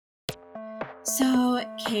So,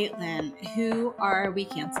 Caitlin, who are we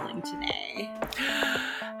canceling today?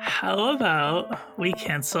 How about we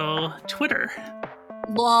cancel Twitter?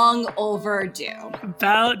 Long overdue.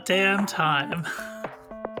 About damn time.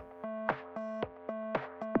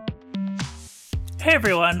 Hey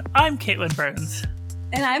everyone, I'm Caitlin Burns.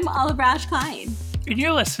 And I'm Oliver Ash Klein. And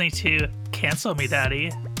you're listening to Cancel Me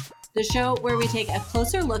Daddy, the show where we take a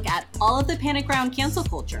closer look at all of the panic around cancel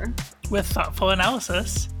culture with thoughtful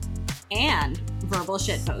analysis and verbal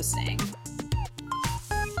shitposting.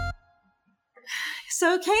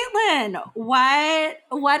 So, Caitlin,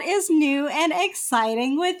 what is new and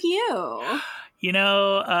exciting with you? You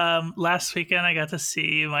know, last weekend I got to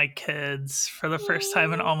see my kids for the first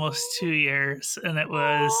time in almost 2 years, and it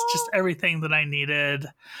was just everything that I needed.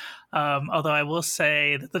 Although I will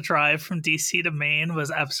say that the drive from DC to Maine was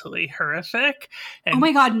absolutely horrific. And, oh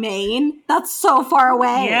my God, Maine? That's so far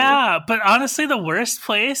away. Yeah, but honestly, the worst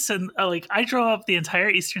place, and I drove up the entire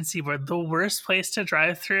Eastern Seaboard, the worst place to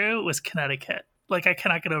drive through was Connecticut. I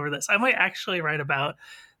cannot get over this. I might actually write about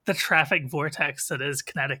the traffic vortex that is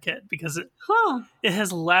Connecticut, because it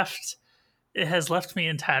has left me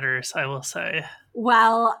in tatters, I will say.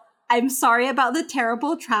 Well, I'm sorry about the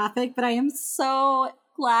terrible traffic, but I am so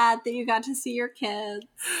glad that you got to see your kids.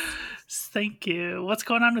 Thank you. What's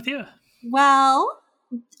going on with you? Well,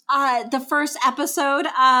 the first episode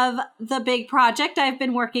of the big project I've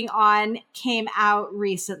been working on came out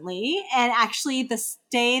recently, and actually the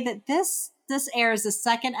day that this airs, the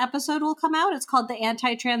second episode will come out. It's called The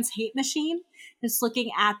Anti-Trans Hate Machine. It's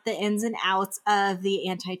looking at the ins and outs of the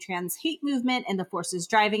anti-trans hate movement and the forces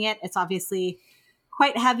driving it. It's obviously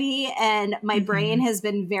quite heavy, and my brain has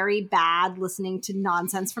been very bad listening to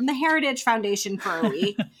nonsense from the Heritage Foundation for a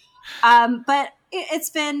week. But it's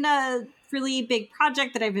been a really big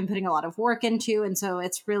project that I've been putting a lot of work into, and so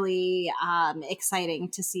it's really exciting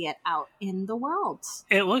to see it out in the world.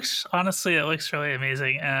 It looks really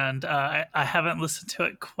amazing, and I haven't listened to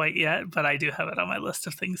it quite yet, but I do have it on my list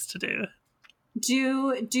of things to do.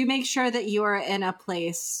 Do make sure that you are in a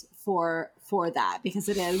place for that, because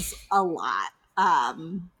it is a lot.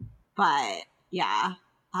 But yeah,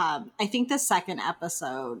 I think the second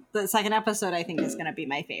episode I think is going to be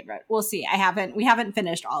my favorite. We'll see. We haven't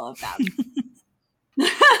finished all of them.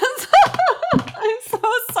 I'm so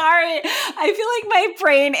sorry. I feel like my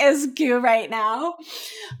brain is goo right now.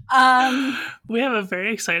 We have a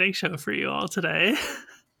very exciting show for you all today.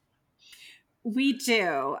 We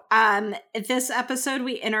do. This episode,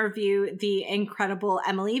 we interview the incredible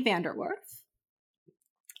Emily VanDerWerff.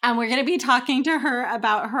 And we're going to be talking to her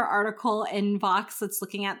about her article in Vox that's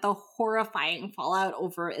looking at the horrifying fallout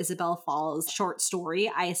over Isabel Fall's short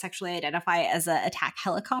story, I Sexually Identify as an Attack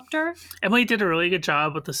Helicopter. Emily did a really good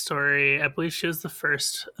job with the story. I believe she was the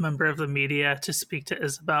first member of the media to speak to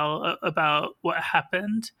Isabel about what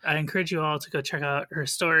happened. I encourage you all to go check out her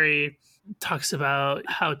story. It talks about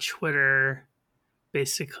how Twitter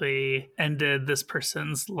basically ended this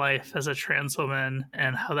person's life as a trans woman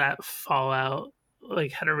and how that fallout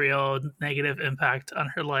had a real negative impact on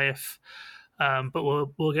her life. But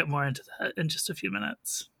we'll get more into that in just a few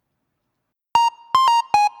minutes.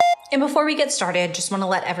 And before we get started, just want to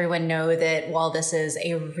let everyone know that while this is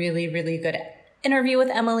a really, really good interview with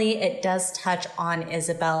Emily, it does touch on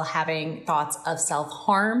Isabel having thoughts of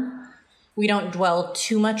self-harm. We don't dwell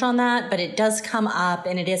too much on that, but it does come up,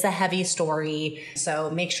 and it is a heavy story.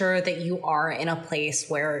 So make sure that you are in a place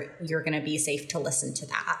where you're going to be safe to listen to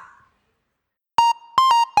that.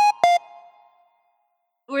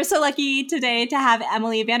 We're so lucky today to have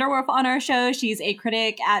Emily VanDerWerff on our show. She's a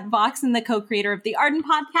critic at Vox and the co-creator of the Arden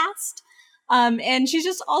podcast. And she's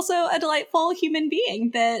just also a delightful human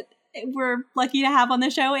being that we're lucky to have on the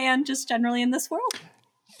show and just generally in this world.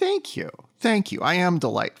 Thank you. Thank you. I am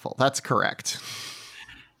delightful. That's correct.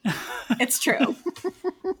 It's true.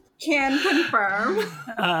 Can confirm.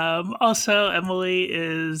 Also, Emily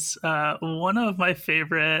is one of my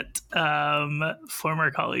favorite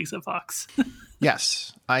former colleagues at Vox.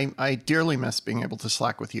 Yes, I dearly miss being able to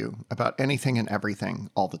Slack with you about anything and everything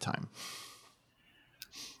all the time.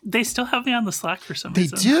 They still have me on the Slack for some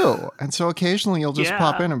reason. They do. And so occasionally you'll just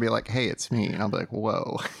pop in and be like, hey, it's me. And I'll be like,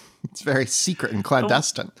 whoa. It's very secret and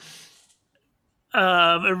clandestine.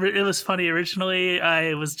 It was funny. Originally,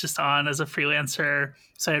 I was just on as a freelancer,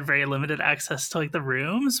 so I had very limited access to the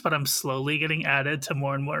rooms, but I'm slowly getting added to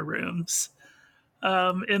more and more rooms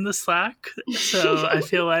in the Slack. So I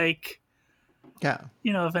feel like,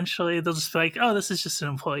 eventually they'll just be like, oh, this is just an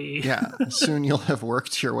employee. Yeah. Soon you'll have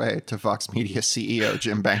worked your way to Vox Media CEO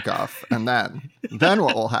Jim Bankoff, and then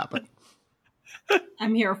what will happen?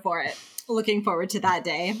 I'm here for it. Looking forward to that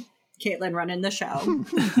day. Caitlin running the show.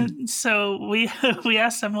 So we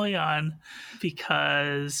asked Emily on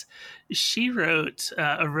because she wrote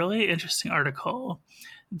a really interesting article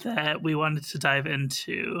that we wanted to dive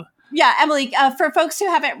into. Yeah, Emily, for folks who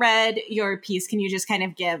haven't read your piece, can you just kind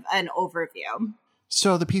of give an overview?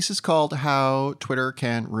 So the piece is called How Twitter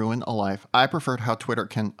Can Ruin a Life. I preferred How Twitter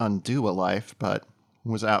Can Undo a Life, but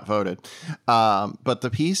was outvoted. But the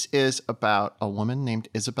piece is about a woman named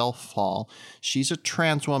Isabel Fall. She's a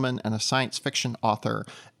trans woman and a science fiction author,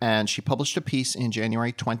 and she published a piece in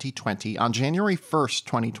January 2020, on January 1st,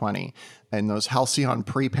 2020, in those halcyon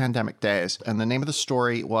pre-pandemic days. And the name of the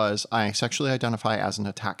story was I Sexually Identify as an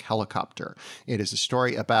Attack Helicopter. It is a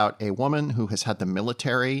story about a woman who has had the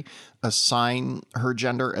military assign her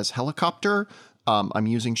gender as helicopter. I'm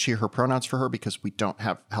using she, her pronouns for her because we don't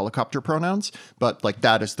have helicopter pronouns, but like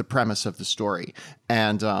that is the premise of the story.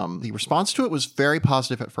 And the response to it was very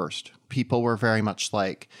positive at first. People were very much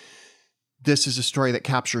like, this is a story that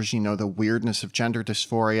captures, you know, the weirdness of gender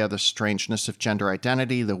dysphoria, the strangeness of gender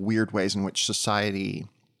identity, the weird ways in which society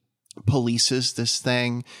polices this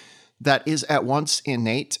thing that is at once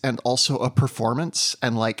innate and also a performance,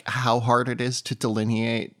 and like how hard it is to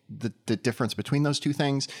delineate the difference between those two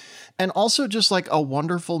things. And also just like a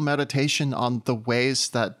wonderful meditation on the ways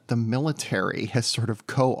that the military has sort of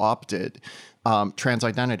co-opted trans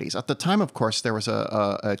identities. At the time, of course, there was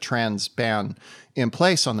a trans ban in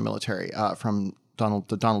place on the military from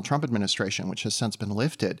the Donald Trump administration, which has since been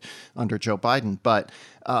lifted under Joe Biden. But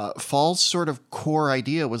Fall's sort of core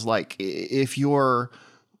idea was like, if your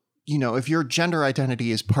gender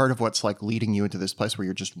identity is part of what's like leading you into this place where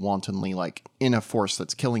you're just wantonly like in a force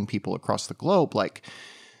that's killing people across the globe, like,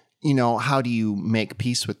 you know, how do you make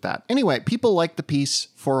peace with that? Anyway, people liked the piece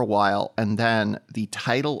for a while, and then the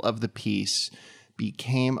title of the piece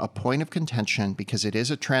became a point of contention because it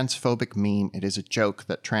is a transphobic meme. It is a joke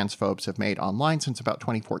that transphobes have made online since about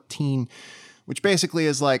 2014, which basically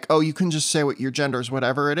is like, oh, you can just say what your gender is,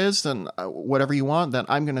 whatever it is, then whatever you want, then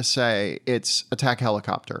I'm going to say it's attack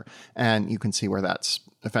helicopter. And you can see where that's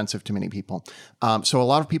offensive to many people. So a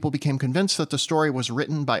lot of people became convinced that the story was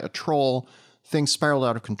written by a troll. Things spiraled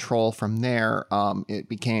out of control from there. It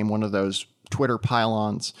became one of those Twitter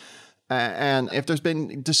pylons. And if there's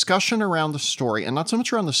been discussion around the story, and not so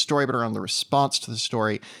much around the story, but around the response to the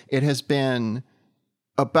story, it has been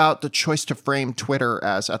about the choice to frame Twitter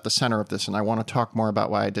as at the center of this. And I want to talk more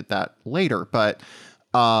about why I did that later. But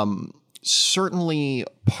certainly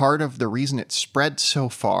part of the reason it spread so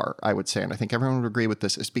far, I would say, and I think everyone would agree with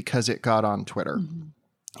this, is because it got on Twitter.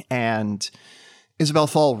 Mm-hmm. And Isabel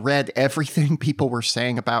Fall read everything people were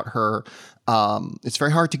saying about her. It's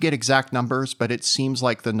very hard to get exact numbers, but it seems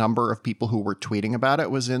like the number of people who were tweeting about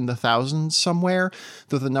it was in the thousands somewhere,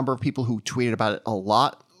 though the number of people who tweeted about it a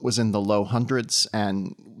lot was in the low hundreds.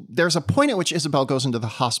 And there's a point at which Isabel goes into the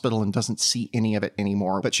hospital and doesn't see any of it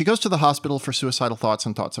anymore. But she goes to the hospital for suicidal thoughts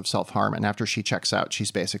and thoughts of self-harm. And after she checks out,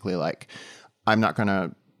 she's basically like, I'm not going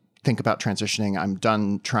to think about transitioning. I'm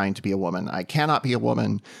done trying to be a woman. I cannot be a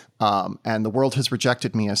woman. And the world has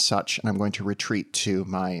rejected me as such. And I'm going to retreat to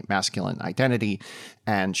my masculine identity.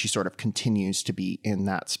 And she sort of continues to be in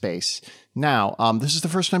that space now. This is the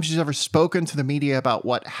first time she's ever spoken to the media about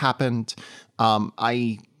what happened.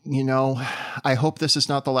 I hope this is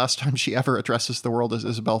not the last time she ever addresses the world as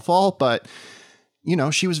Isabel Fall, but you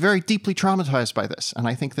know, she was very deeply traumatized by this. And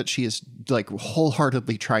I think that she is like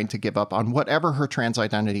wholeheartedly trying to give up on whatever her trans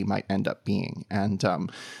identity might end up being. And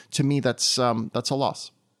to me, that's a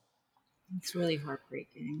loss. It's really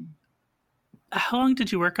heartbreaking. How long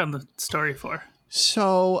did you work on the story for?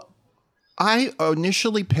 So I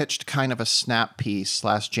initially pitched kind of a snap piece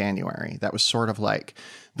last January. That was sort of like,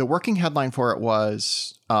 the working headline for it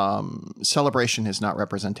was celebration is not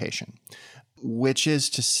representation. Which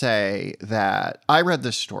is to say that I read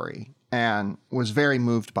this story and was very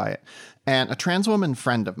moved by it. And a trans woman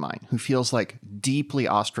friend of mine who feels like deeply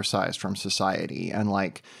ostracized from society and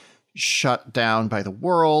like shut down by the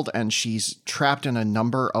world. And she's trapped in a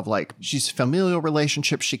number of like, she's familial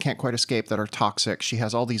relationships she can't quite escape that are toxic. She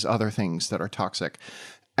has all these other things that are toxic.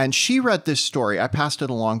 And she read this story. I passed it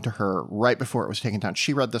along to her right before it was taken down.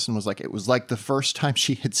 She read this and was like, it was like the first time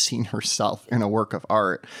she had seen herself in a work of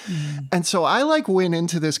art. Mm. And so I like went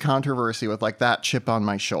into this controversy with like that chip on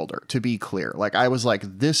my shoulder, to be clear. Like I was like,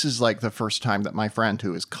 this is like the first time that my friend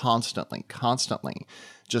who is constantly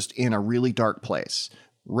just in a really dark place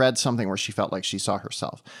read something where she felt like she saw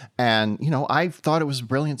herself. And, you know, I thought it was a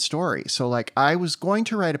brilliant story. So like I was going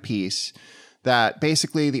to write a piece that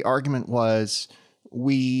basically the argument was,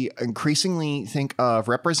 we increasingly think of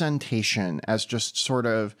representation as just sort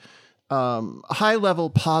of high-level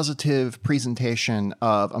positive presentation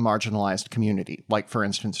of a marginalized community, like, for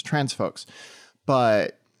instance, trans folks.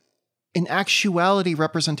 But in actuality,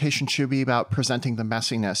 representation should be about presenting the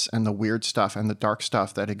messiness and the weird stuff and the dark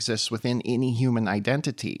stuff that exists within any human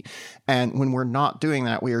identity. And when we're not doing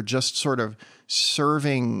that, we are just sort of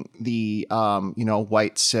serving the,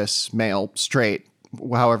 white, cis, male, straight,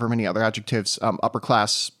 however many other adjectives, upper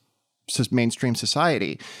class, mainstream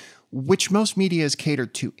society, which most media is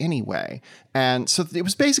catered to anyway. And so it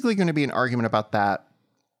was basically going to be an argument about that.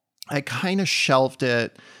 I kind of shelved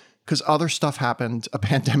it because other stuff happened. A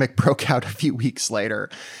pandemic broke out a few weeks later.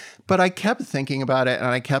 But I kept thinking about it, and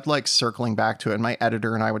I kept circling back to it. And my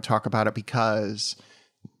editor and I would talk about it because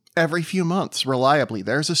every few months, reliably,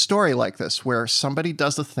 there's a story like this where somebody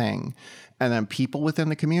does a thing, and then people within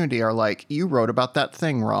the community are like, you wrote about that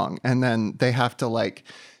thing wrong. And then they have to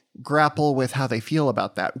grapple with how they feel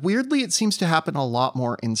about that. Weirdly, it seems to happen a lot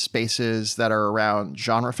more in spaces that are around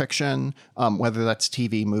genre fiction, whether that's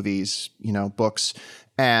TV, movies, books,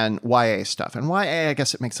 and YA stuff. And YA, I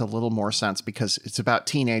guess it makes a little more sense because it's about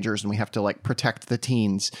teenagers and we have to protect the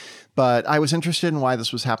teens. But I was interested in why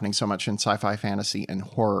this was happening so much in sci-fi, fantasy, and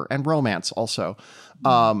horror, and romance also.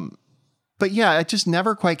 But yeah, it just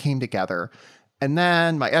never quite came together. And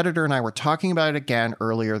then my editor and I were talking about it again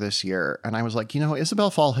earlier this year. And I was like, Isabel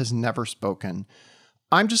Fall has never spoken.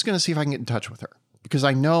 I'm just going to see if I can get in touch with her. Because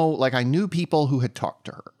I know, I knew people who had talked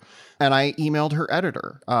to her. And I emailed her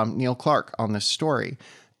editor, Neil Clark, on this story.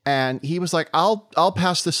 And he was like, I'll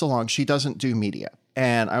pass this along. She doesn't do media.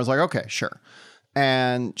 And I was like, okay, sure.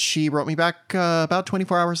 And she wrote me back about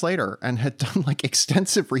 24 hours later and had done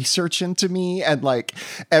extensive research into me and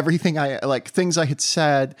everything things I had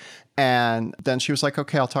said. And then she was like,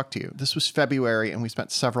 okay, I'll talk to you. This was February, and we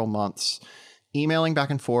spent several months emailing back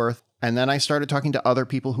and forth. And then I started talking to other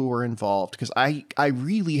people who were involved because I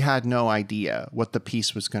really had no idea what the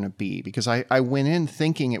piece was going to be because I went in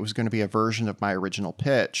thinking it was going to be a version of my original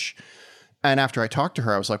pitch. And after I talked to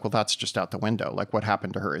her, I was like, well, that's just out the window. What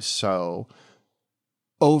happened to her is so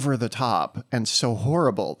over the top and so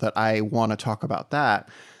horrible that I want to talk about that.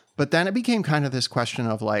 But then it became kind of this question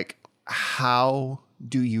of how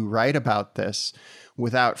do you write about this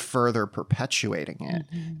without further perpetuating it?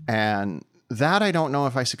 Mm-hmm. And that I don't know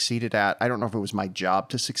if I succeeded at. I don't know if it was my job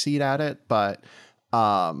to succeed at it, but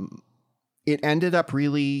it ended up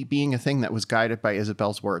really being a thing that was guided by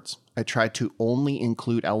Isabel's words. I tried to only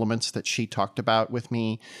include elements that she talked about with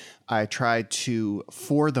me. I tried to,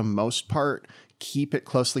 for the most part, keep it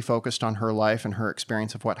closely focused on her life and her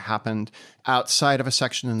experience of what happened outside of a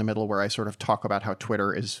section in the middle where I sort of talk about how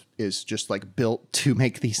Twitter is just built to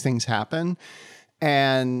make these things happen.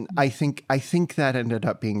 And I think that ended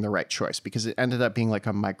up being the right choice because it ended up being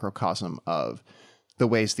a microcosm of the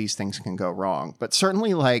ways these things can go wrong. But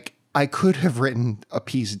certainly I could have written a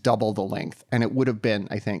piece double the length and it would have been,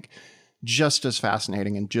 I think, just as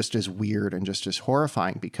fascinating and just as weird and just as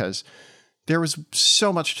horrifying because there was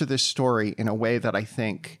so much to this story in a way that I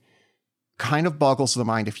think kind of boggles the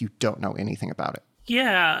mind if you don't know anything about it.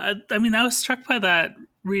 Yeah, I mean, I was struck by that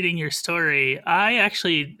reading your story. I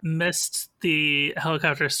actually missed the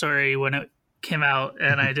helicopter story when it came out,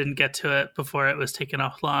 and I didn't get to it before it was taken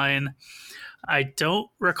offline. I don't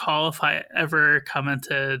recall if I ever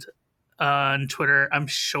commented on Twitter. I'm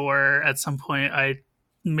sure at some point I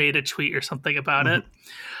made a tweet or something about it.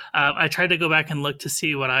 I tried to go back and look to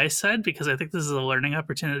see what I said because I think this is a learning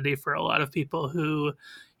opportunity for a lot of people who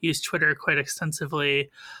use Twitter quite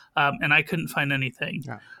extensively, and I couldn't find anything.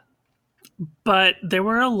 Yeah. But there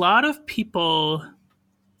were a lot of people,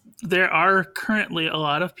 there are currently a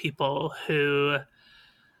lot of people who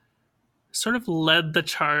sort of led the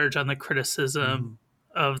charge on the criticism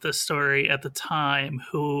of the story at the time,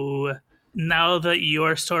 who now that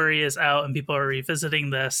your story is out and people are revisiting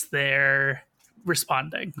this, they're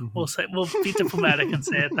responding. We'll be diplomatic and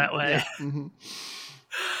say it that way. Yeah.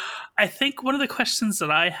 I think one of the questions that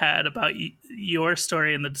I had about your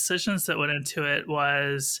story and the decisions that went into it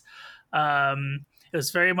was it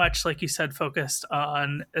was very much, like you said, focused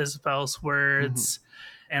on Isabel's words.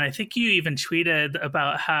 And I think you even tweeted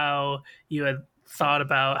about how you had thought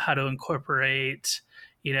about how to incorporate,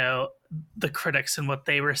 the critics and what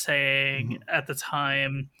they were saying at the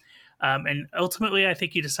time. And ultimately, I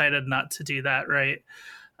think you decided not to do that, right?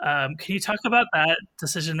 Can you talk about that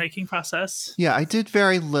decision-making process? Yeah, I did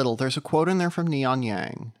very little. There's a quote in there from Neon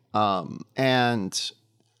Yang, and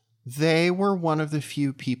they were one of the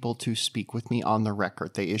few people to speak with me on the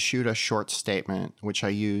record. They issued a short statement, which I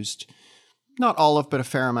used not all of, but a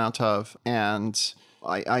fair amount of, and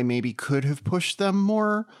I maybe could have pushed them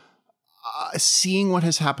more. seeing what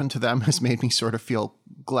has happened to them has made me sort of feel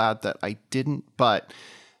glad that I didn't. But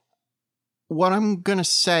what I'm going to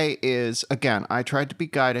say is, again, I tried to be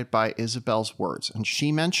guided by Isabel's words, and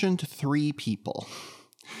she mentioned 3 people.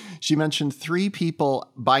 She mentioned 3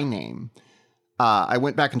 people by name. I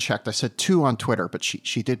went back and checked. I said 2 on Twitter, but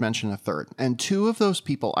she did mention a 3rd. And 2 of those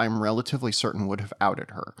people I'm relatively certain would have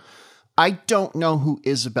outed her. I don't know who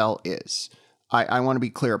Isabel is. I want to be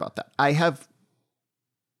clear about that. I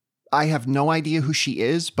have no idea who she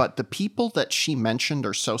is, but the people that she mentioned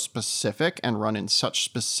are so specific and run in such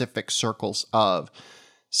specific circles of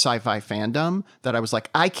sci-fi fandom that I was like,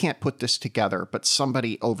 I can't put this together, but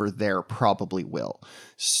somebody over there probably will.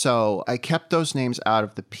 So I kept those names out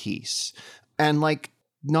of the piece. And like,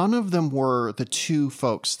 none of them were the 2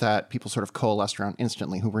 folks that people sort of coalesced around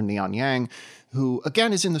instantly, who were Neon Yang, who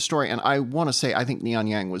again is in the story. And I want to say, I think Neon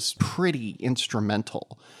Yang was pretty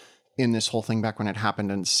instrumental in this whole thing back when it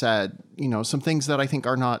happened, and said, some things that I think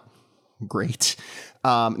are not great.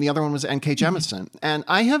 The other one was N.K. Jemisin. And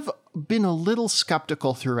I have been a little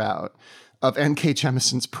skeptical throughout of N.K.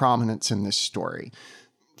 Jemison's prominence in this story.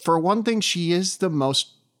 For one thing, she is the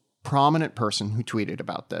most prominent person who tweeted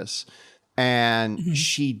about this. And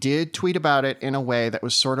she did tweet about it in a way that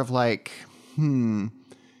was sort of like,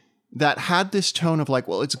 that had this tone of like,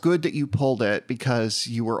 well, it's good that you pulled it because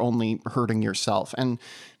you were only hurting yourself. And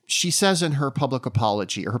she says in her public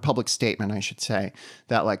apology, or her public statement, I should say,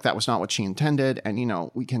 that like that was not what she intended. And,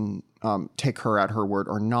 we can take her at her word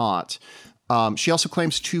or not. She also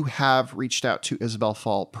claims to have reached out to Isabel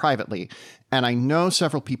Fall privately. And I know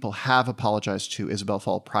several people have apologized to Isabel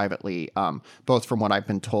Fall privately, both from what I've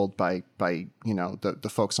been told by the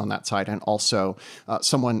folks on that side, and also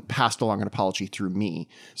someone passed along an apology through me.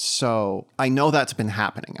 So I know that's been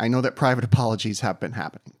happening. I know that private apologies have been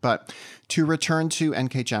happening. But to return to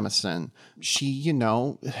N.K. Jemisin,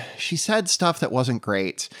 she said stuff that wasn't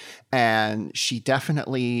great, and she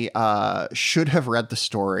definitely should have read the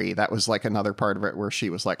story. That was like another part of it where she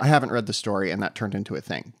was like, I haven't read the story, and that turned into a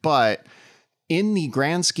thing. But in the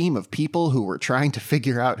grand scheme of people who were trying to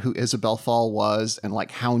figure out who Isabel Fall was and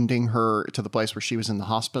like hounding her to the place where she was in the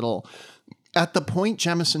hospital, at the point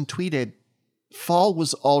Jemisin tweeted, Fall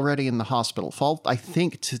was already in the hospital. Fall, I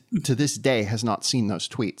think, to this day has not seen those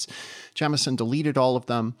tweets. Jemisin deleted all of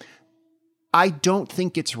them. I don't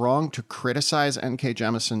think it's wrong to criticize N.K.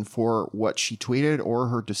 Jemisin for what she tweeted or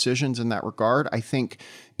her decisions in that regard. I think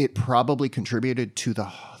it probably contributed to the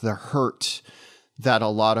hurt that a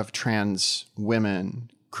lot of trans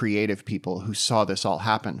women, creative people who saw this all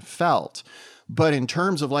happen felt. But in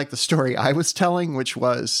terms of like the story I was telling, which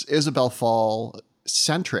was Isabel Fall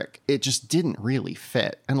centric, it just didn't really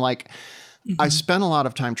fit. And like, I spent a lot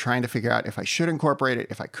of time trying to figure out if I should incorporate it,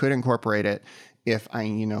 if I could incorporate it, if I,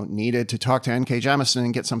 needed to talk to N.K. Jemisin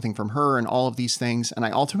and get something from her and all of these things. And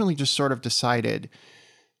I ultimately just sort of decided,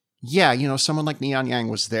 yeah, someone like Neon Yang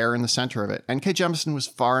was there in the center of it. N.K. Jemisin was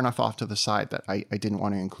far enough off to the side that I didn't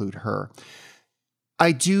want to include her.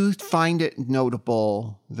 I do find it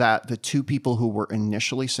notable that the 2 people who were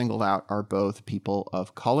initially singled out are both people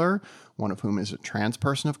of color, one of whom is a trans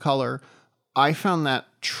person of color. I found that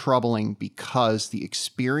troubling because the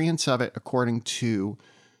experience of it, according to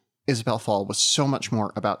Isabel Fall, was so much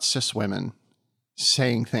more about cis women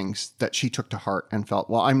saying things that she took to heart and felt,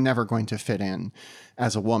 well, I'm never going to fit in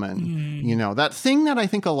as a woman. That thing that I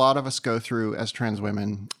think a lot of us go through as trans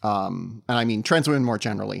women, and I mean trans women more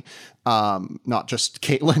generally, not just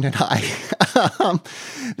Caitlin and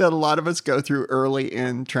I, that a lot of us go through early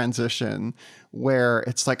in transition, where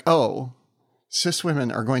it's like, oh, cis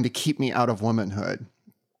women are going to keep me out of womanhood.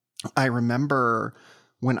 I remember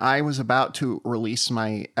when I was about to release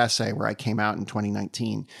my essay where I came out in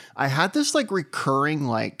 2019, I had this like recurring,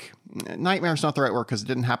 like, nightmare is not the right word because it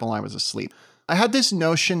didn't happen while I was asleep. I had this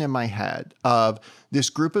notion in my head of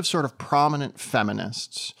this group of sort of prominent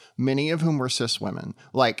feminists, many of whom were cis women,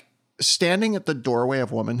 like standing at the doorway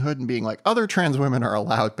of womanhood and being like, other trans women are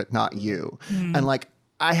allowed, but not you. And like,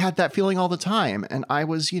 I had that feeling all the time. And I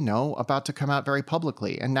was, about to come out very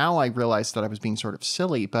publicly. And now I realized that I was being sort of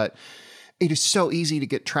silly, but it is so easy to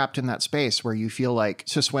get trapped in that space where you feel like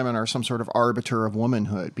cis women are some sort of arbiter of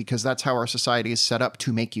womanhood, because that's how our society is set up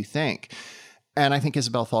to make you think. And I think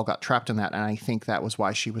Isabel Fall got trapped in that. And I think that was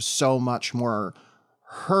why she was so much more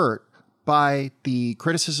hurt by the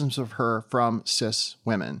criticisms of her from cis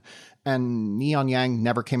women. And Neon Yang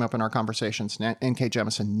never came up in our conversations. N.K.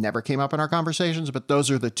 Jemisin never came up in our conversations. But those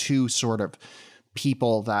are the 2 sort of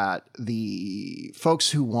people that the folks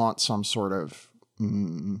who want some sort of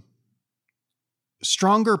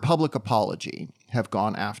stronger public apology have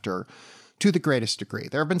gone after to the greatest degree.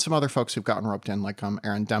 There have been some other folks who've gotten roped in, like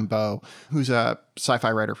Aaron Dembo, who's a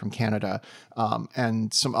sci-fi writer from Canada,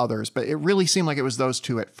 and some others. But it really seemed like it was those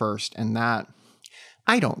two at first. And that,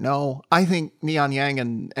 I don't know. I think Neon Yang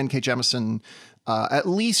and N.K. Jemisin at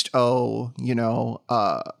least owe,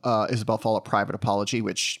 Isabel Fall a private apology,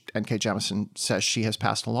 which N.K. Jemisin says she has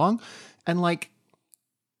passed along. And like,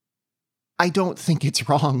 I don't think it's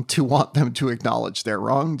wrong to want them to acknowledge their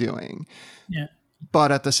wrongdoing. Yeah.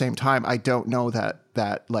 But at the same time, I don't know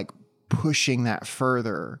that like pushing that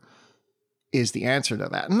further is the answer to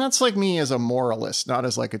that. And that's like me as a moralist, not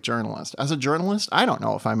as like a journalist. As a journalist, I don't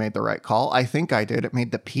know if I made the right call. I think I did. It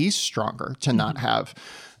made the piece stronger to not have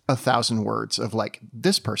 1,000 words of like,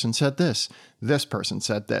 this person said this person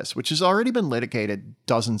said this, which has already been litigated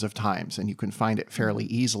dozens of times and you can find it fairly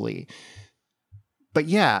easily. But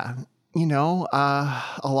yeah, a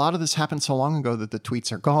lot of this happened so long ago that the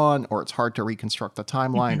tweets are gone, or it's hard to reconstruct the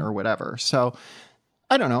timeline or whatever. So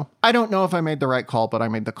I don't know. I don't know if I made the right call, but I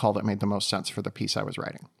made the call that made the most sense for the piece I was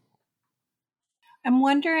writing. I'm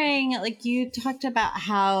wondering, like, you talked about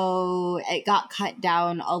how it got cut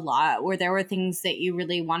down a lot, where there were things that you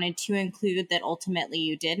really wanted to include that ultimately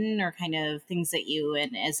you didn't, or kind of things that you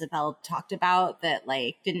and Isabel talked about that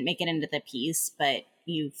like didn't make it into the piece, but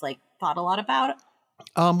you've like thought a lot about.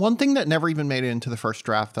 One thing that never even made it into the first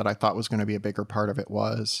draft that I thought was going to be a bigger part of it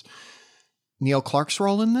was Neil Clark's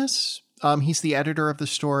role in this. He's the editor of the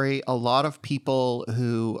story. A lot of people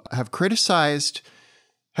who have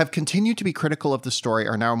continued to be critical of the story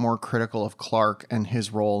are now more critical of Clark and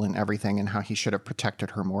his role in everything and how he should have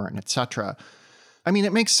protected her more and etc. I mean,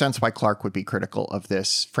 it makes sense why Clark would be critical of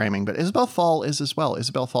this framing, but Isabel Fall is as well.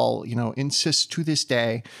 Isabel Fall, insists to this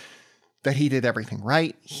day that he did everything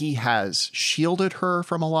right. He has shielded her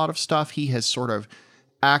from a lot of stuff. He has sort of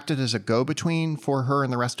acted as a go-between for her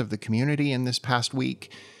and the rest of the community in this past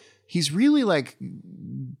week. He's really like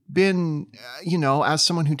been, as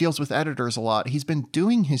someone who deals with editors a lot, he's been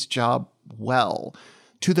doing his job well,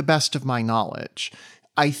 to the best of my knowledge.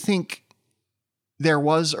 I think there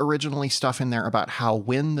was originally stuff in there about how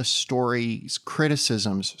when the story's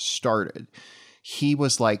criticisms started, he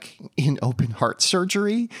was like in open heart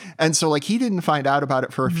surgery. And so like he didn't find out about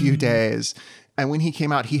it for a few days. And when he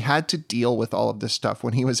came out, he had to deal with all of this stuff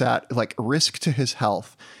when he was at like risk to his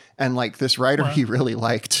health. And like this writer he really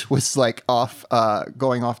liked was like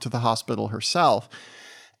going off to the hospital herself.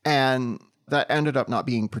 And that ended up not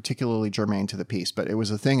being particularly germane to the piece, but it was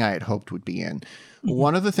a thing I had hoped would be in.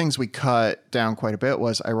 One of the things we cut down quite a bit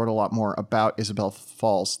was I wrote a lot more about Isabel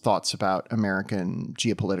Fall's thoughts about American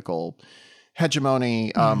geopolitical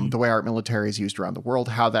hegemony, the way our military is used around the world,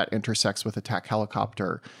 how that intersects with attack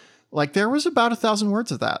helicopter. Like there was about 1,000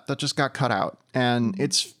 words of that just got cut out. And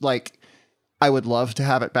it's like, I would love to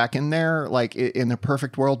have it back in there, like in the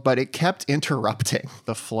perfect world, but it kept interrupting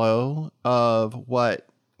the flow of what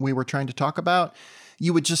we were trying to talk about.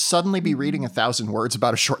 You would just suddenly be reading 1,000 words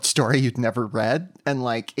about a short story you'd never read. And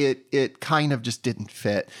like, it kind of just didn't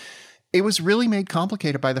fit. It was really made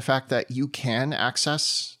complicated by the fact that you can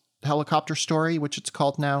access Helicopter Story, which it's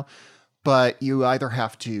called now, but you either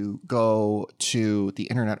have to go to the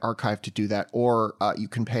Internet Archive to do that, or you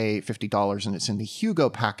can pay $50 and it's in the Hugo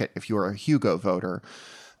packet if you're a Hugo voter.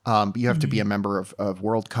 You have to be a member of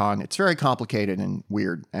Worldcon. It's very complicated and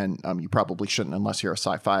weird, and you probably shouldn't unless you're a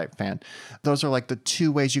sci-fi fan. Those are like the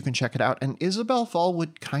two ways you can check it out. And Isabel Fall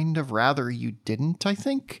would kind of rather you didn't, I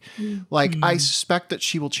think. I suspect that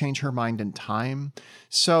she will change her mind in time.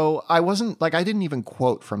 So I didn't even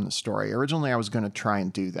quote from the story. Originally, I was going to try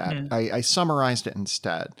and do that. I summarized it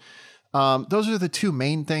instead. Those are the two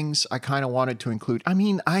main things I kind of wanted to include. I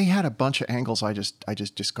mean, I had a bunch of angles I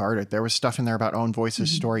just discarded. There was stuff in there about own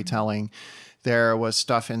voices storytelling. There was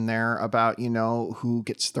stuff in there about, who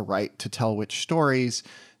gets the right to tell which stories.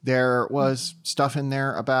 There was stuff in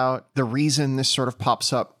there about the reason this sort of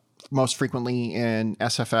pops up most frequently in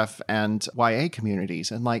SFF and YA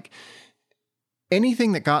communities. And like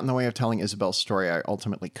anything that got in the way of telling Isabel's story, I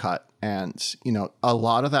ultimately cut. And, a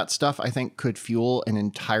lot of that stuff I think could fuel an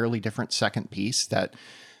entirely different second piece that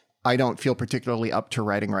I don't feel particularly up to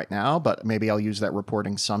writing right now, but maybe I'll use that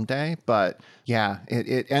reporting someday. But yeah,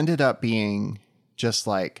 it ended up being just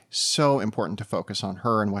like so important to focus on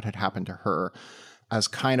her and what had happened to her as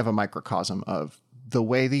kind of a microcosm of the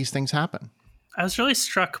way these things happen. I was really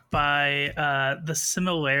struck by the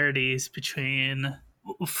similarities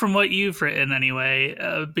from what you've written anyway,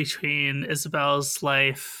 between Isabel's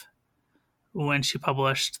life when she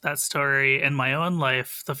published that story and my own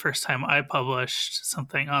life the first time I published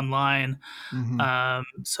something online.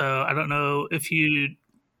 So I don't know if you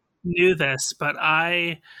knew this, but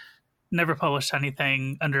I never published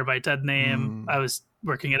anything under my dead name. I was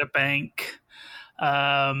working at a bank.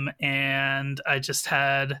 And I just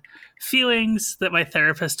had feelings that my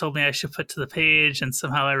therapist told me I should put to the page. And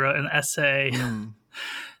somehow I wrote an essay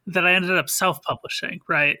that I ended up self-publishing,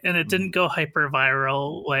 right? And it didn't go hyper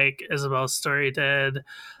viral like Isabel's story did.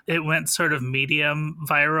 It went sort of medium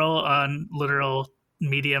viral on literal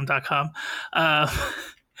medium.com.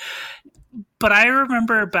 But I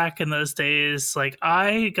remember back in those days, like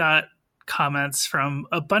I got comments from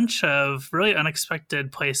a bunch of really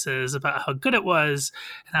unexpected places about how good it was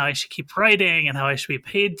and how I should keep writing and how I should be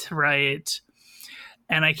paid to write.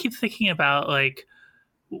 And I keep thinking about like,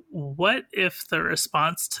 what if the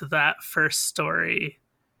response to that first story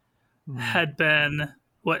had been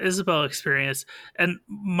what Isabel experienced? And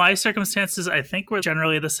my circumstances, I think, were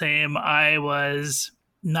generally the same. I was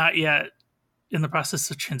not yet in the process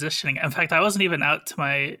of transitioning. In fact, I wasn't even out to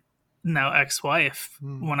my now ex-wife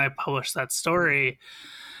when I published that story.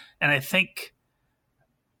 And I think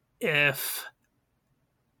if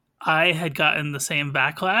I had gotten the same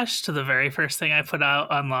backlash to the very first thing I put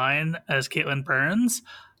out online as Caitlin Burns,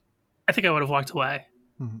 I think I would have walked away.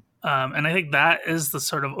 And I think that is the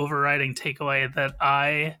sort of overriding takeaway that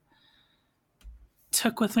I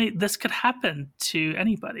took with me. This could happen to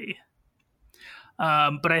anybody.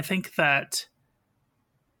 But I think that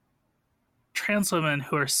trans women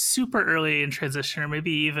who are super early in transition or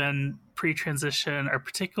maybe even pre-transition are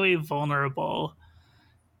particularly vulnerable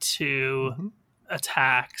to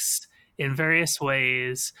attacks in various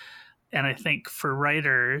ways. And I think for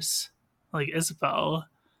writers like Isabel,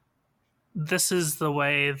 this is the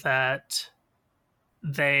way that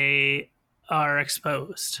they are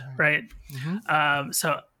exposed, right?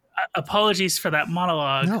 So apologies for that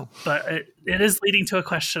monologue, but it is leading to a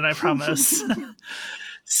question, I promise.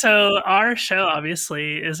 So our show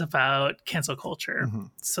obviously is about cancel culture.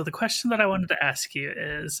 So the question that I wanted to ask you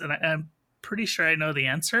is, and I'm pretty sure I know the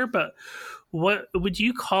answer, but what would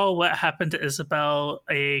you call what happened to Isabel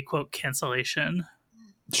a, quote, cancellation?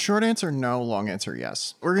 Short answer, no. Long answer,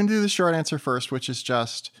 yes. We're going to do the short answer first, which is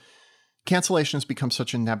just cancellation has become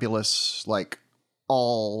such a nebulous, like,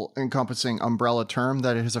 all-encompassing umbrella term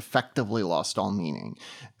that it has effectively lost all meaning.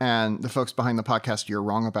 And the folks behind the podcast You're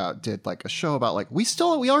Wrong About did like a show about like, we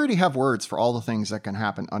already have words for all the things that can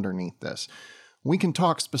happen underneath this. We can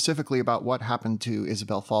talk specifically about what happened to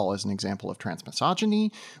Isabel Fall as an example of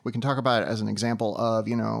transmisogyny. We can talk about it as an example of,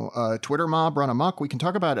 a Twitter mob run amok. We can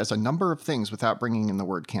talk about it as a number of things without bringing in the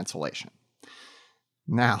word cancellation.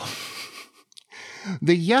 Now,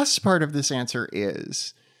 the yes part of this answer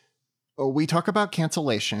is, we talk about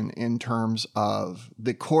cancellation in terms of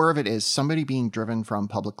the core of it is somebody being driven from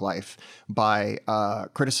public life by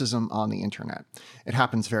criticism on the internet. It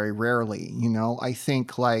happens very rarely. I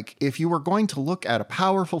think like if you were going to look at a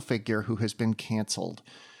powerful figure who has been canceled,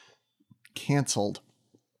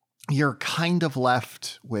 you're kind of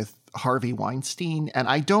left with Harvey Weinstein. And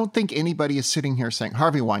I don't think anybody is sitting here saying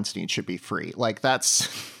Harvey Weinstein should be free. Like that's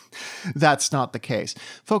not the case.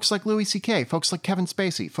 Folks like Louis C.K., folks like Kevin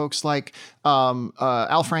Spacey, folks like Al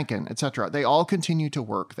Franken, etc. They all continue to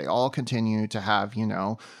work. They all continue to have,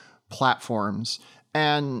 platforms.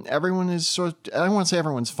 And everyone is I don't want to say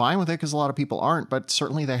everyone's fine with it because a lot of people aren't, but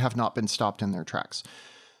certainly they have not been stopped in their tracks.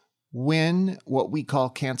 When what we call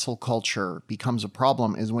cancel culture becomes a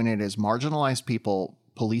problem is when it is marginalized people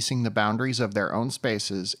policing the boundaries of their own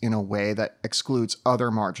spaces in a way that excludes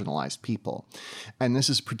other marginalized people. And this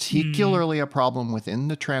is particularly a problem within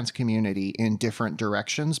the trans community in different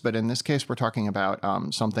directions. But in this case, we're talking about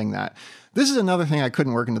something that this is another thing I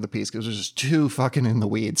couldn't work into the piece because it was just too fucking in the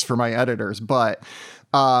weeds for my editors. But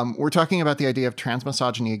we're talking about the idea of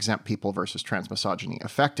transmisogyny exempt people versus transmisogyny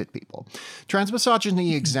affected people.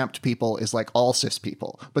 Transmisogyny exempt people is like all cis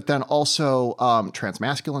people, but then also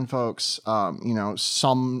transmasculine folks,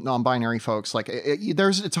 some non-binary folks. Like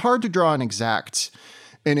it's hard to draw an exact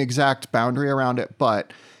boundary around it,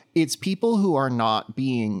 but it's people who are not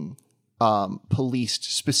being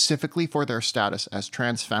policed specifically for their status as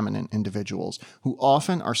trans feminine individuals, who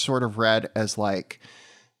often are sort of read as like,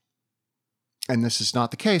 and this is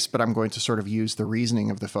not the case, but I'm going to sort of use the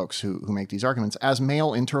reasoning of the folks who make these arguments as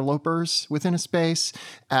male interlopers within a space,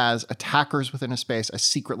 as attackers within a space, as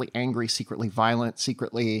secretly angry, secretly violent,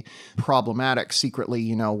 secretly problematic,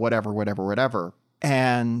 secretly, whatever.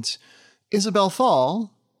 And Isabel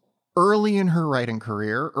Fall, early in her writing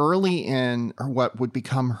career, early in what would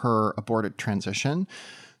become her aborted transition,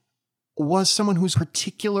 was someone who's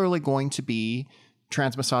particularly going to be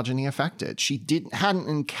transmisogyny affected. She hadn't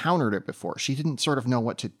encountered it before. She didn't sort of know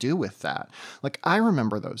what to do with that. Like, I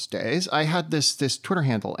remember those days. I had this Twitter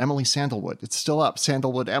handle, Emily Sandalwood. It's still up,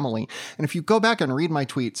 Sandalwood Emily. And if you go back and read my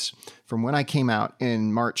tweets from when I came out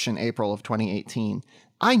in March and April of 2018,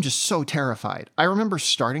 I'm just so terrified. I remember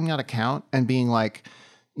starting that account and being like,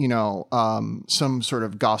 some sort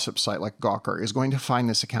of gossip site like Gawker is going to find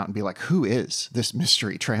this account and be like, who is this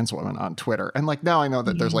mystery trans woman on Twitter? And like, now I know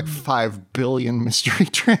that there's like 5 billion mystery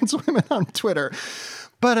trans women on Twitter.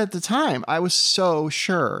 But at the time, I was so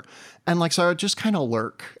sure. And like, so I would just kind of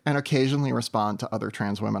lurk and occasionally respond to other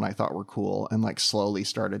trans women I thought were cool, and like slowly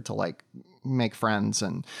started to like make friends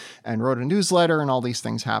and wrote a newsletter, and all these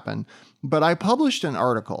things happen. But I published an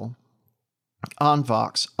article on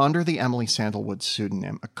Vox under the Emily Sandalwood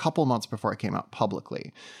pseudonym a couple months before I came out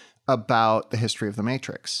publicly about the history of The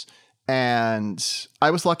Matrix. And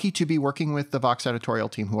I was lucky to be working with the Vox editorial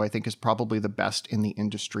team, who I think is probably the best in the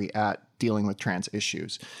industry at dealing with trans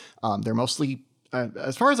issues. They're mostly,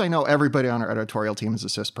 as far as I know, everybody on our editorial team is a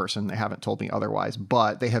cis person. They haven't told me otherwise,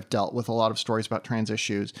 but they have dealt with a lot of stories about trans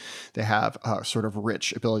issues. They have a sort of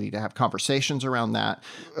rich ability to have conversations around that.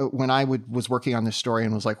 When I was working on this story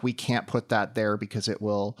and was like, we can't put that there because it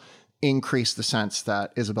will increase the sense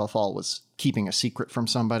that Isabel Fall was keeping a secret from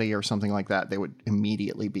somebody or something like that, they would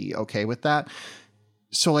immediately be okay with that.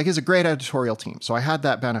 So like, it's a great editorial team. So I had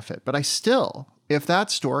that benefit, but I still, if that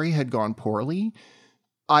story had gone poorly,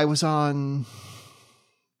 I was on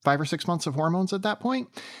 5 or 6 months of hormones at that point.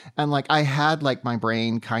 And like, I had like my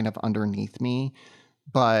brain kind of underneath me,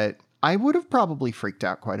 but I would have probably freaked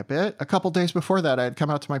out quite a bit. A couple days before that, I had come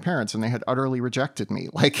out to my parents and they had utterly rejected me.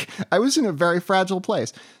 Like, I was in a very fragile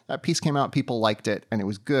place. That piece came out, people liked it, and it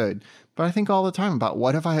was good. But I think all the time about,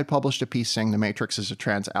 what if I had published a piece saying The Matrix is a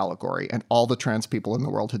trans allegory and all the trans people in the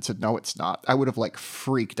world had said, no, it's not. I would have like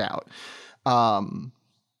freaked out. And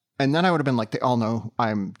then I would have been like, they all know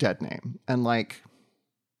I'm dead name. And like,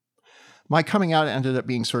 my coming out ended up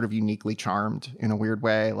being sort of uniquely charmed in a weird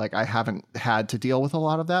way. Like, I haven't had to deal with a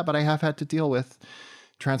lot of that, but I have had to deal with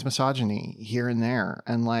transmisogyny here and there.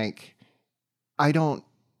 And like, I don't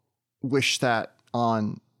wish that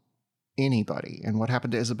on anybody. And what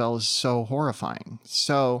happened to Isabel is so horrifying.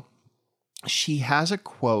 So she has a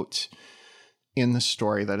quote in the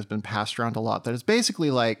story that has been passed around a lot that is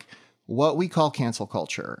basically like, what we call cancel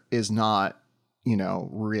culture is not,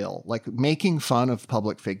 real. Like, making fun of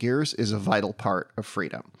public figures is a vital part of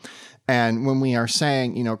freedom. And when we are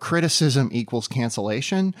saying, criticism equals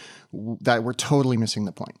cancellation, that we're totally missing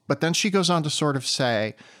the point. But then she goes on to sort of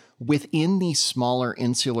say, within these smaller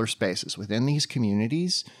insular spaces, within these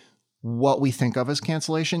communities, what we think of as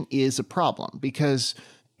cancellation is a problem, because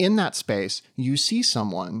in that space, you see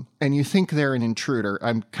someone and you think they're an intruder.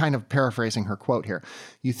 I'm kind of paraphrasing her quote here.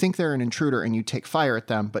 You think they're an intruder and you take fire at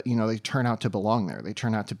them, but, they turn out to belong there. They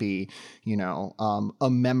turn out to be, a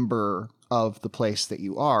member of the place that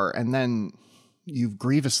you are. And then you've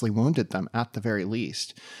grievously wounded them at the very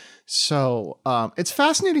least. So it's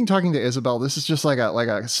fascinating talking to Isabel. This is just like a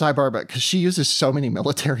sidebar, but because she uses so many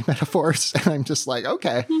military metaphors, and I'm just like,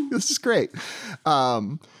 okay, this is great.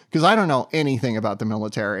 Because I don't know anything about the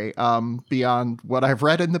military beyond what I've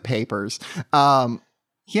read in the papers. So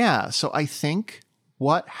I think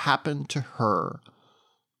what happened to her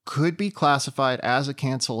could be classified as a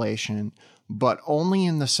cancellation, but only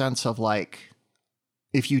in the sense of like,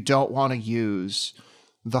 if you don't want to use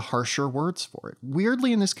the harsher words for it.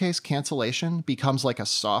 Weirdly, in this case, cancellation becomes like a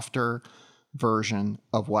softer version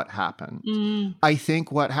of what happened. I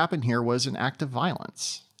think what happened here was an act of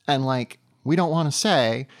violence. And like, we don't want to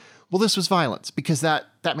say, well, this was violence, because that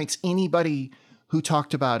makes anybody who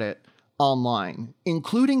talked about it online,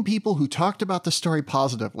 including people who talked about the story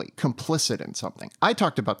positively, complicit in something. I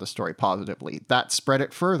talked about the story positively. That spread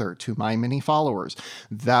it further to my many followers.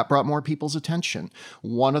 That brought more people's attention.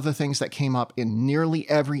 One of the things that came up in nearly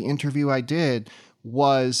every interview I did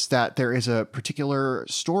was that there is a particular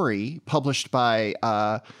story published by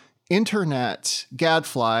internet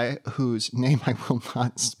gadfly, whose name I will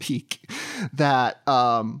not speak, that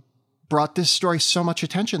brought this story so much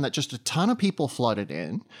attention that just a ton of people flooded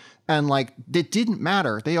in. And like, it didn't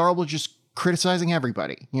matter. They all were just criticizing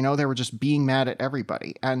everybody. They were just being mad at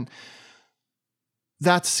everybody. And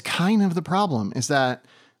that's kind of the problem, is that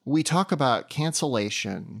we talk about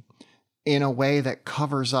cancellation in a way that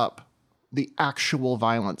covers up the actual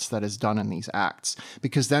violence that is done in these acts,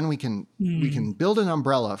 because then we can build an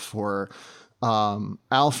umbrella for Al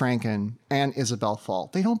Franken and Isabel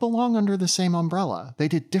Fall. They don't belong under the same umbrella. They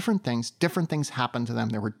did different things. Different things happened to them.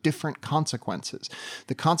 There were different consequences.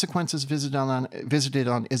 The consequences visited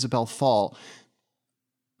on Isabel Fall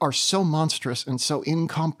are so monstrous and so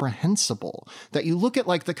incomprehensible that you look at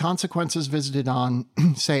like the consequences visited on,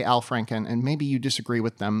 say, Al Franken, and maybe you disagree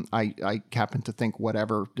with them. I happen to think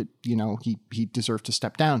whatever, he deserved to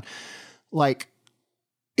step down. Like,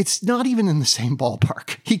 it's not even in the same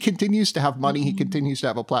ballpark. He continues to have money. He continues to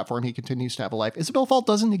have a platform. He continues to have a life. Isabel Fall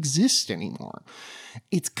doesn't exist anymore.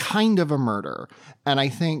 It's kind of a murder. And I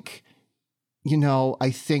think,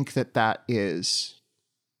 that is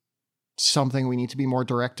something we need to be more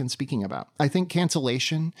direct in speaking about. I think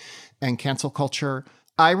cancellation and cancel culture.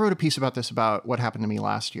 I wrote a piece about this, about what happened to me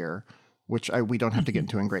last year, which we don't have to get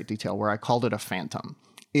into in great detail, where I called it a phantom.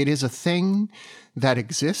 It is a thing that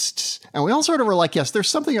exists. And we all sort of were like, yes, there's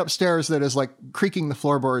something upstairs that is like creaking the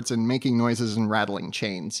floorboards and making noises and rattling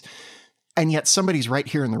chains. And yet somebody's right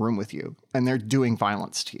here in the room with you and they're doing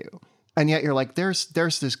violence to you. And yet you're like, there's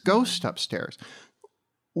this ghost upstairs.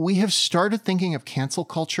 We have started thinking of cancel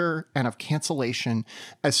culture and of cancellation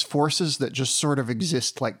as forces that just sort of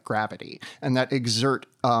exist like gravity and that exert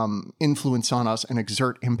influence on us and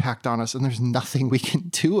exert impact on us. And there's nothing we can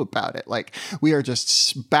do about it. Like, we are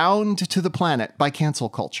just bound to the planet by cancel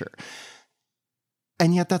culture.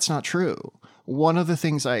 And yet that's not true. One of the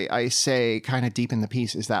things I say kind of deep in the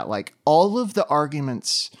piece is that, like, all of the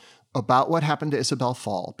arguments about what happened to Isabel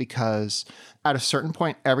Fall, because at a certain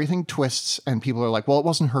point, everything twists and people are like, well, it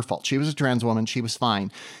wasn't her fault. She was a trans woman. She was fine.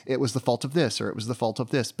 It was the fault of this, or it was the fault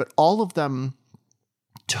of this. But all of them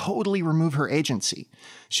totally remove her agency.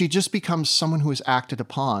 She just becomes someone who is acted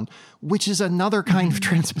upon, which is another kind of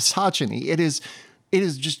transmisogyny. It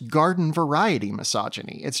is just garden variety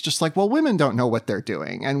misogyny. It's just like, well, women don't know what they're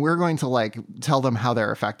doing, and we're going to like tell them how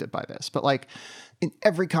they're affected by this. But like, in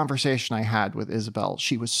every conversation I had with Isabel,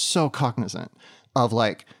 she was so cognizant of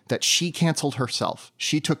like that she canceled herself.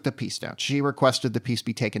 She took the piece down. She requested the piece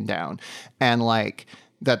be taken down. And like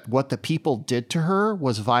that what the people did to her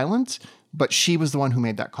was violent, but she was the one who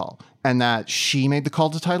made that call. And that she made the call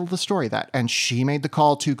to title the story that. And she made the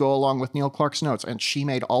call to go along with Neil Clark's notes. And she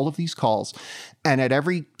made all of these calls. And at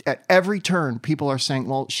every turn, people are saying,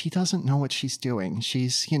 well, she doesn't know what she's doing.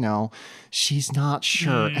 She's not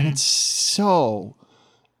sure. And it's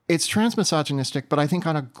transmisogynistic, but I think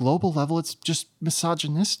on a global level, it's just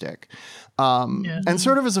misogynistic. And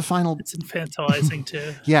sort of as a final... It's infantilizing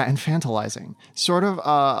too. Yeah, infantilizing. Sort of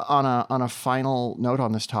on a final note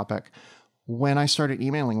on this topic, when I started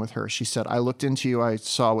emailing with her, she said, I looked into you, I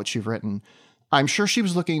saw what you've written. I'm sure she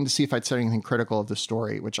was looking to see if I'd said anything critical of the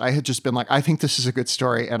story, which I had just been like, I think this is a good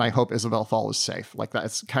story, and I hope Isabel Fall is safe. Like,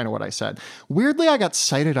 that's kind of what I said. Weirdly, I got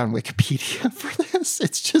cited on Wikipedia for this.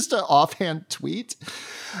 It's just an offhand tweet.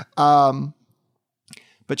 But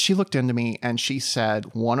she looked into me and she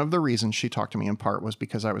said one of the reasons she talked to me in part was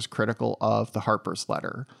because I was critical of the Harper's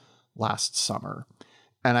letter last summer.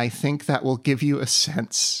 And I think that will give you a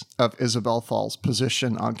sense of Isabel Fall's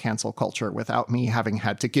position on cancel culture without me having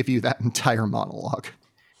had to give you that entire monologue.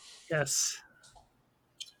 Yes.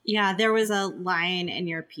 Yeah, there was a line in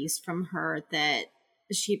your piece from her that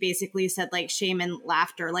she basically said, like, shame and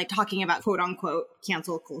laughter, like talking about quote unquote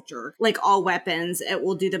cancel culture, like all weapons, it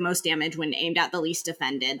will do the most damage when aimed at the least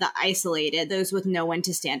offended, the isolated, those with no one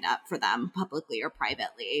to stand up for them publicly or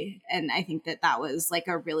privately. And I think that was like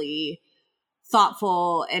a really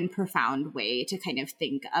thoughtful and profound way to kind of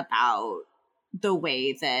think about the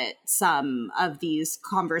way that some of these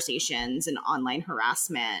conversations and online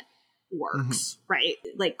harassment works, right?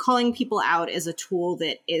 Like, calling people out is a tool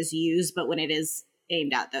that is used, but when it is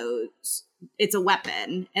aimed at those, it's a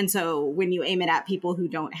weapon. And so when you aim it at people who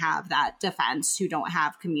don't have that defense, who don't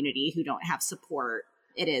have community, who don't have support,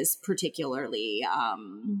 it is particularly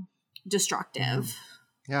destructive.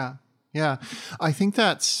 Yeah. I think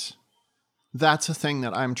that's a thing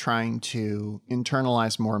that I'm trying to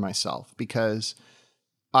internalize more myself, because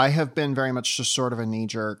I have been very much just sort of a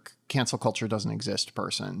knee-jerk cancel culture doesn't exist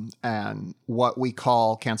person. And what we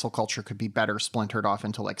call cancel culture could be better splintered off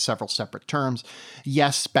into like several separate terms.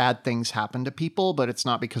 Yes, bad things happen to people, but it's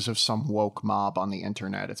not because of some woke mob on the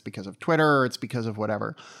internet. It's because of Twitter. It's because of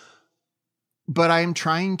whatever. But I'm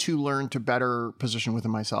trying to learn to better position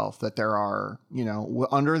within myself that there are,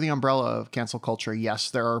 under the umbrella of cancel culture, yes,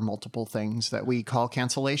 there are multiple things that we call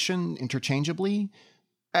cancellation interchangeably.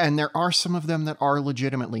 And there are some of them that are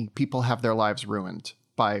legitimately, people have their lives ruined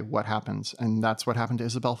by what happens. And that's what happened to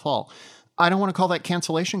Isabel Fall. I don't want to call that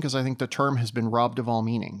cancellation because I think the term has been robbed of all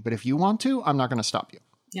meaning. But if you want to, I'm not going to stop you.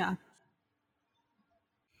 Yeah.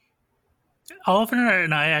 Oliver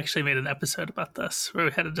and I actually made an episode about this where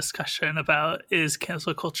we had a discussion about, is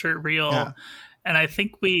cancel culture real? Yeah. And I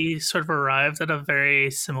think we sort of arrived at a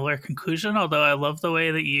very similar conclusion, although I love the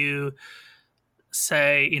way that you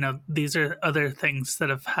say, you know, these are other things that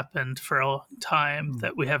have happened for a long time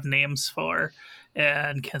that we have names for,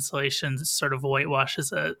 and cancellation sort of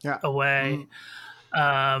whitewashes it away.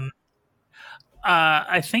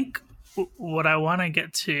 I think what I want to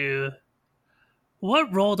get to,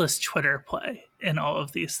 what role does Twitter play in all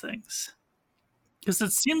of these things? Because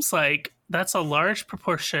it seems like that's a large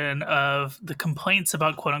proportion of the complaints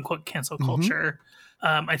about quote unquote cancel culture.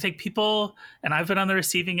 I think people, and I've been on the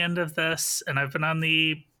receiving end of this, and I've been on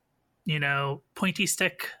the, you know, pointy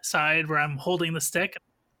stick side where I'm holding the stick.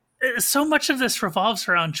 So much of this revolves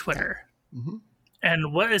around Twitter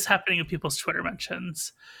and what is happening in people's Twitter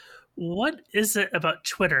mentions. What is it about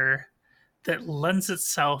Twitter that lends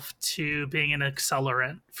itself to being an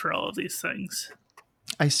accelerant for all of these things?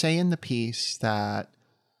 I say in the piece that,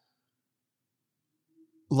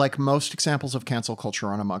 like most examples of cancel culture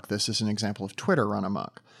run amok, this is an example of Twitter run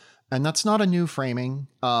amok. And that's not a new framing.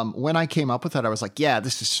 When I came up with it, I was like, yeah,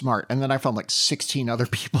 this is smart. And then I found like 16 other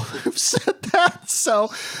people who've said that. So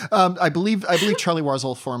I believe Charlie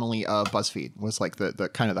Warzel, formerly of BuzzFeed, was like the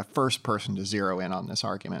kind of the first person to zero in on this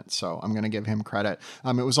argument. So I'm going to give him credit.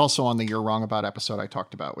 It was also on the You're Wrong About episode I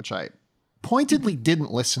talked about, which I pointedly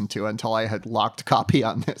didn't listen to until I had locked copy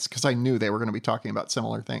on this because I knew they were going to be talking about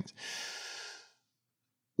similar things.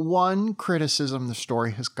 One criticism the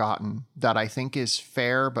story has gotten that I think is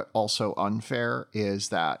fair but also unfair is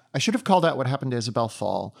that I should have called out what happened to Isabel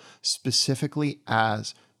Fall specifically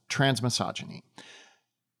as transmisogyny.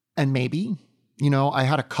 And maybe, you know, I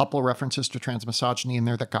had a couple references to transmisogyny in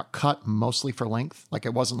there that got cut mostly for length. Like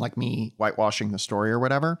it wasn't like me whitewashing the story or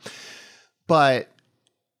whatever. But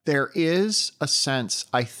there is a sense,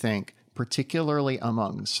 I think, particularly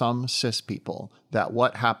among some cis people, that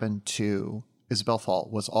what happened to Isabel Fall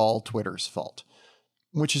was all Twitter's fault,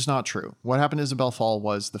 which is not true. What happened to Isabel Fall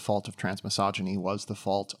was the fault of transmisogyny, was the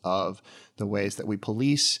fault of the ways that we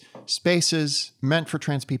police spaces meant for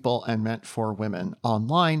trans people and meant for women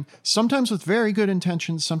online, sometimes with very good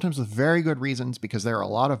intentions, sometimes with very good reasons, because there are a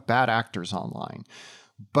lot of bad actors online.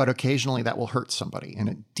 But occasionally that will hurt somebody, and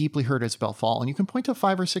it deeply hurt Isabel Fall. And you can point to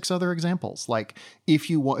 5 or 6 other examples. Like if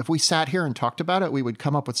we sat here and talked about it, we would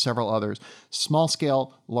come up with several others: small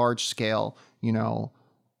scale, large scale, you know,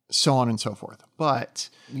 so on and so forth. But,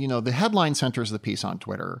 you know, the headline centers the piece on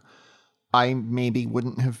Twitter. I maybe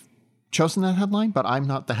wouldn't have chosen that headline, but I'm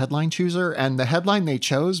not the headline chooser. And the headline they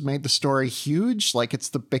chose made the story huge. Like it's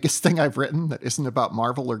the biggest thing I've written that isn't about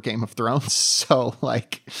Marvel or Game of Thrones. So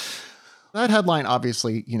like that headline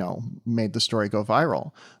obviously, you know, made the story go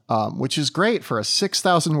viral, which is great for a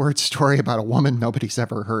 6,000 word story about a woman nobody's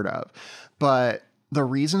ever heard of. But the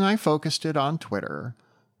reason I focused it on Twitter,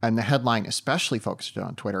 and the headline especially focused it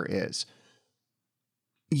on Twitter, is,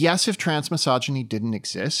 yes, if transmisogyny didn't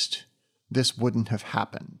exist, this wouldn't have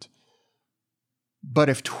happened. But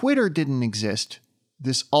if Twitter didn't exist,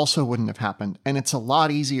 this also wouldn't have happened. And it's a lot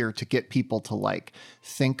easier to get people to like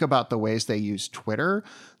think about the ways they use Twitter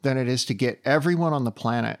than it is to get everyone on the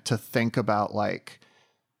planet to think about like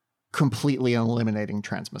completely eliminating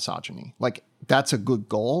transmisogyny. Like that's a good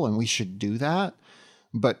goal and we should do that.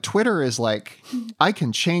 But Twitter is like, I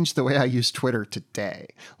can change the way I use Twitter today.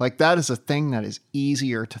 Like that is a thing that is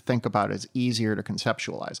easier to think about, is easier to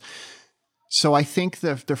conceptualize. So I think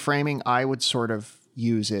the framing I would sort of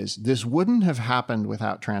use is, this wouldn't have happened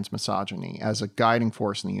without transmisogyny as a guiding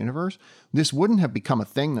force in the universe. This wouldn't have become a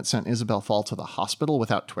thing that sent Isabel Fall to the hospital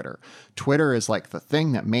without Twitter. Twitter is like the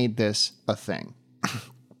thing that made this a thing.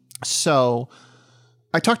 So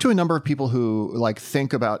I talked to a number of people who like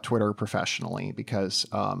think about Twitter professionally, because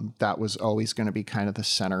that was always going to be kind of the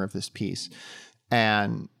center of this piece.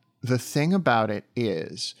 And the thing about it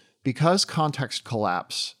is, because context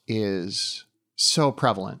collapse is so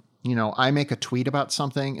prevalent, you know, I make a tweet about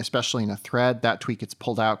something, especially in a thread, that tweet gets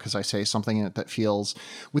pulled out because I say something in it that feels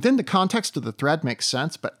within the context of the thread makes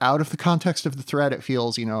sense, but out of the context of the thread, it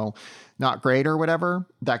feels, you know, not great or whatever.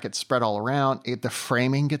 That gets spread all around. The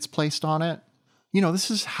framing gets placed on it. You know, this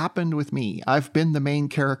has happened with me. I've been the main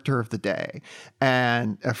character of the day,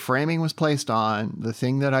 and a framing was placed on the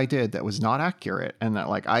thing that I did that was not accurate, and that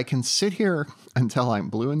like I can sit here until I'm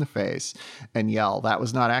blue in the face and yell, that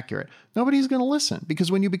was not accurate. Nobody's going to listen,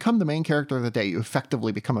 because when you become the main character of the day, you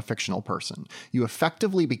effectively become a fictional person. You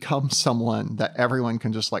effectively become someone that everyone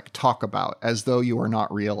can just like talk about as though you are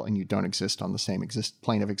not real and you don't exist on the same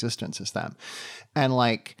plane of existence as them. And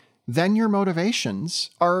like, then your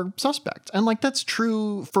motivations are suspect. And like, that's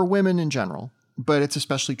true for women in general, but it's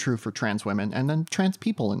especially true for trans women and then trans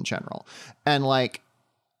people in general. And like,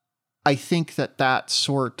 I think that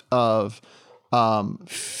sort of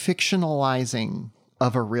fictionalizing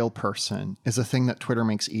of a real person is a thing that Twitter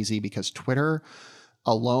makes easy, because Twitter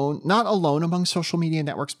alone, not alone among social media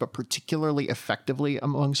networks, but particularly effectively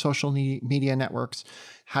among social media networks,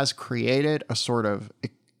 has created a sort of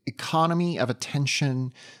economy of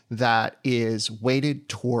attention that is weighted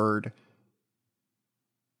toward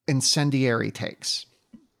incendiary takes.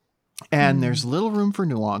 And there's little room for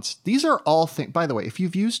nuance. These are all things, by the way, if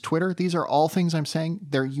you've used Twitter, these are all things I'm saying,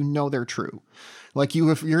 they're true. Like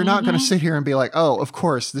you're not going to sit here and be like, oh, of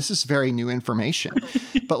course, this is very new information.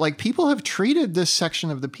 But like people have treated this section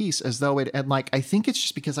of the piece as though it, and like, I think it's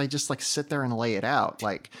just because I just like sit there and lay it out.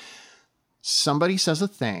 Like somebody says a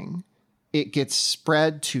thing, it gets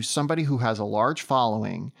spread to somebody who has a large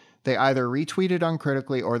following. They either retweet it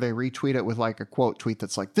uncritically or they retweet it with like a quote tweet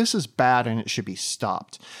that's like, this is bad and it should be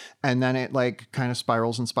stopped. And then it like kind of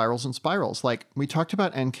spirals and spirals and spirals. Like we talked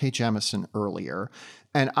about N.K. Jemisin earlier,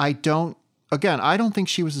 and I don't think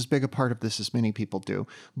she was as big a part of this as many people do,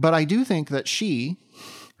 but I do think that she,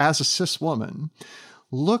 as a cis woman,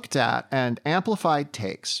 looked at and amplified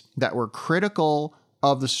takes that were critical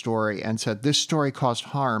of the story and said this story caused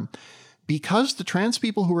harm, because the trans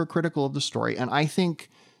people who were critical of the story, and I think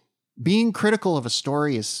being critical of a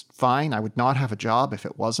story is fine. I would not have a job if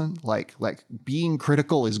it wasn't. Like being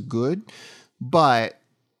critical is good. But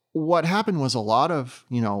what happened was a lot of,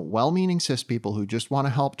 well-meaning cis people who just want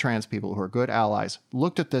to help trans people who are good allies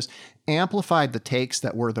looked at this, amplified the takes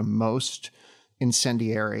that were the most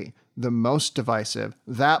incendiary, the most divisive.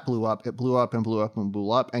 That blew up. It blew up and blew up and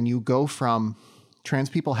blew up. And you go from trans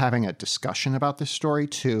people having a discussion about this story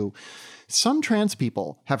to some trans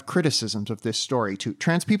people have criticisms of this story to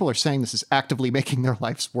trans people are saying this is actively making their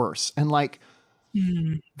lives worse. And like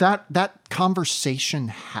that conversation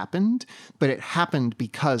happened, but it happened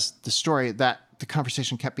because the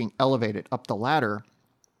conversation kept being elevated up the ladder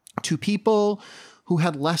to people who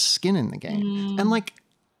had less skin in the game. And like,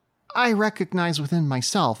 I recognize within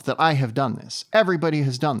myself that I have done this. Everybody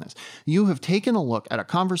has done this. You have taken a look at a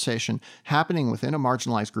conversation happening within a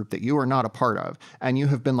marginalized group that you are not a part of, and you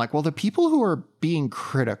have been like, well, the people who are being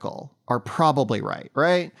critical are probably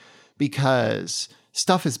right? Because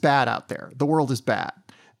stuff is bad out there. The world is bad.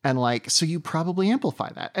 And like, so you probably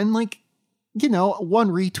amplify that. And like,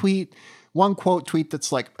 one retweet, one quote tweet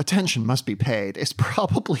that's like, attention must be paid is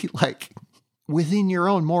probably like, within your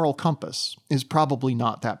own moral compass is probably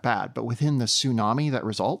not that bad, but within the tsunami that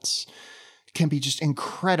results can be just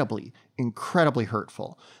incredibly, incredibly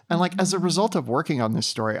hurtful. And like, as a result of working on this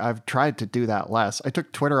story, I've tried to do that less. I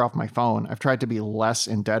took Twitter off my phone. I've tried to be less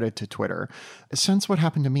indebted to Twitter. Since what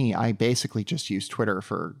happened to me, I basically just use Twitter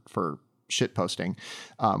for shit posting,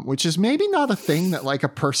 which is maybe not a thing that like a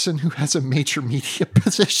person who has a major media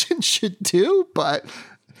position should do, but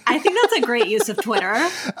I think that's a great use of Twitter.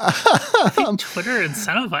 I think Twitter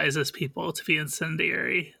incentivizes people to be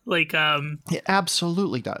incendiary. Like, it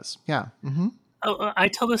absolutely does. Yeah. Mm-hmm. I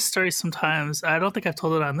tell this story sometimes. I don't think I've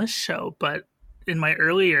told it on this show, but in my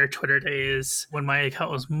earlier Twitter days, when my account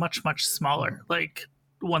was much, much smaller, like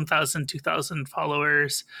 1,000, 2,000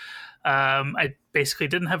 followers, I basically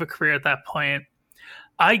didn't have a career at that point.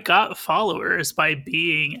 I got followers by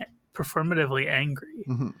being performatively angry.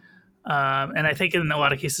 Mm-hmm. And I think in a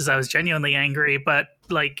lot of cases I was genuinely angry, but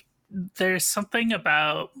like there's something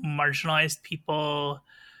about marginalized people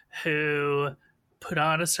who put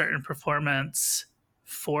on a certain performance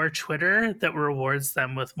for Twitter that rewards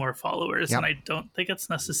them with more followers. Yep. And I don't think it's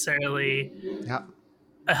necessarily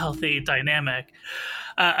a healthy dynamic.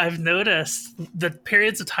 I've noticed the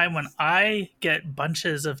periods of time when I get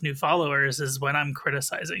bunches of new followers is when I'm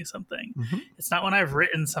criticizing something. Mm-hmm. It's not when I've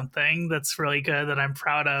written something that's really good, that I'm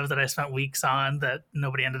proud of, that I spent weeks on, that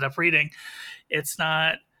nobody ended up reading. It's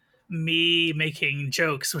not me making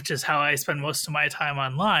jokes, which is how I spend most of my time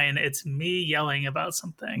online. It's me yelling about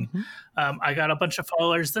something. Mm-hmm. I got a bunch of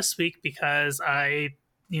followers this week because I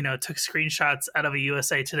took screenshots out of a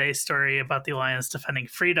USA Today story about the Alliance Defending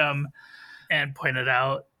Freedom and pointed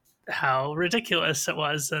out how ridiculous it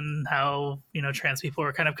was and how, trans people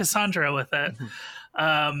were kind of Cassandra with it.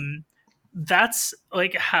 Mm-hmm. That's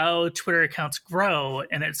like how Twitter accounts grow.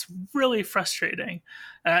 And it's really frustrating.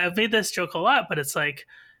 I've made this joke a lot, but it's like,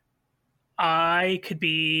 I could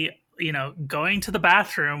be, going to the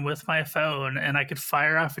bathroom with my phone and I could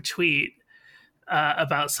fire off a tweet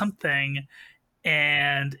about something,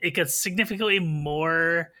 and it gets significantly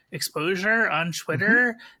more exposure on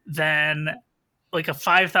Twitter than like a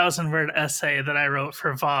 5,000 word essay that I wrote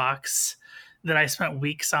for Vox that I spent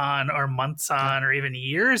weeks on or months on or even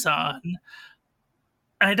years on.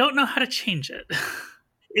 And I don't know how to change it.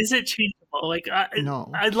 Is it changeable? Like,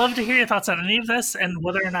 no. I'd love to hear your thoughts on any of this and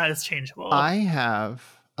whether or not it's changeable. I have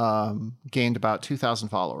gained about 2,000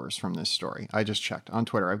 followers from this story. I just checked on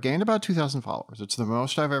Twitter. I've gained about 2,000 followers. It's the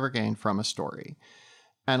most I've ever gained from a story.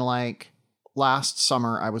 And like last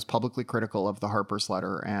summer, I was publicly critical of the Harper's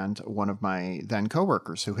letter and one of my then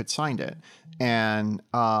coworkers who had signed it. And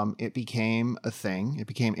it became a thing. It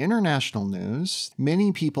became international news.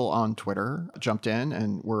 Many people on Twitter jumped in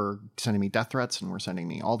and were sending me death threats and were sending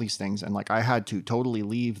me all these things. And like I had to totally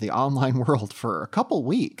leave the online world for a couple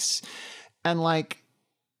weeks. And like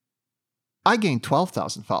I gained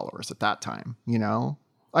 12,000 followers at that time, you know?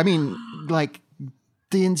 I mean, like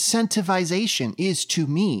the incentivization is to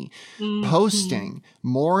me posting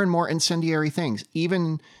more and more incendiary things,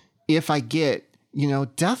 even if I get, you know,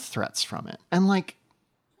 death threats from it. And like,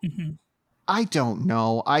 I don't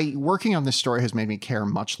know. Working on this story has made me care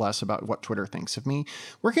much less about what Twitter thinks of me.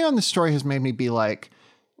 Working on this story has made me be like,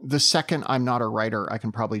 the second I'm not a writer, I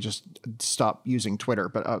can probably just stop using Twitter.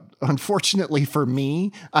 But unfortunately for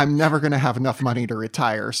me, I'm never going to have enough money to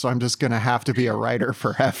retire. So I'm just going to have to be a writer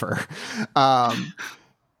forever.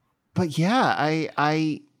 But yeah,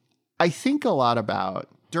 I think a lot about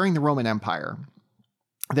during the Roman Empire,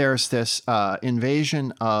 there's this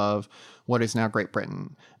invasion of what is now Great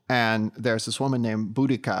Britain. And there's this woman named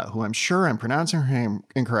Boudica, who I'm sure I'm pronouncing her name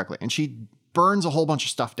incorrectly. And she burns a whole bunch of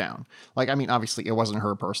stuff down. Like, I mean, obviously it wasn't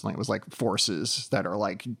her personally. It was like forces that are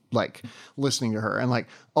like listening to her, and like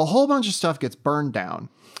a whole bunch of stuff gets burned down,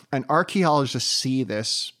 and archaeologists see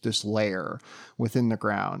this layer within the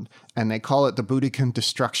ground, and they call it the Boudican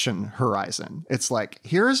destruction horizon. It's like,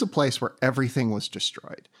 here is a place where everything was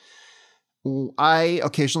destroyed. I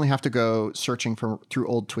occasionally have to go searching through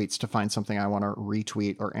old tweets to find something I want to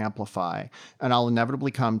retweet or amplify. And I'll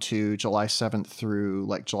inevitably come to July 7th through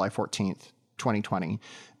like July 14th, 2020.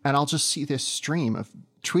 And I'll just see this stream of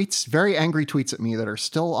tweets, very angry tweets at me that are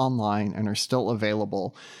still online and are still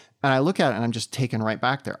available. And I look at it and I'm just taken right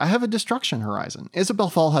back there. I have a destruction horizon. Isabel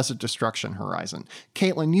Fall has a destruction horizon.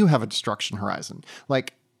 Caitlin, you have a destruction horizon.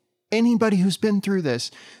 Like, anybody who's been through this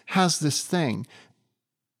has this thing.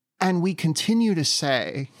 And we continue to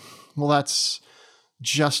say, well, that's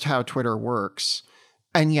just how Twitter works.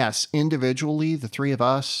 And yes, individually, the three of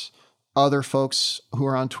us, other folks who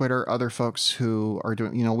are on Twitter, other folks who are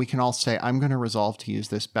doing, you know, we can all say, I'm going to resolve to use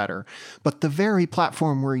this better. But the very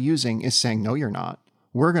platform we're using is saying, no, you're not.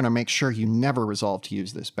 We're going to make sure you never resolve to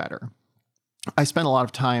use this better. I spent a lot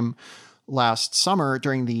of time last summer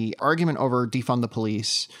during the argument over defund the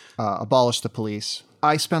police, abolish the police.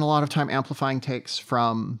 I spent a lot of time amplifying takes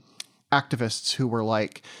from activists who were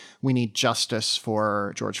like, we need justice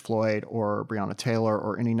for George Floyd or Breonna Taylor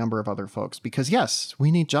or any number of other folks, because yes,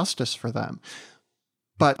 we need justice for them.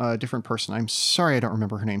 But a different person, I'm sorry, I don't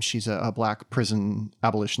remember her name. She's a Black prison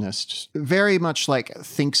abolitionist, very much like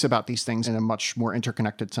thinks about these things in a much more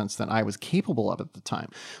interconnected sense than I was capable of at the time.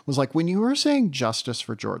 Was like, when you were saying justice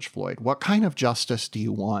for George Floyd, what kind of justice do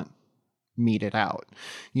you want meted out?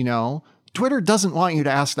 You know, Twitter doesn't want you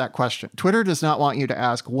to ask that question. Twitter does not want you to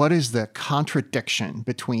ask, what is the contradiction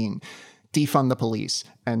between defund the police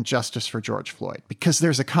and justice for George Floyd? Because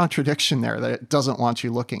there's a contradiction there that it doesn't want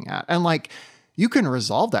you looking at. And like, you can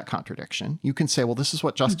resolve that contradiction. You can say, well, this is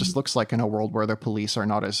what justice looks like in a world where the police are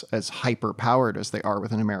not as hyper-powered as they are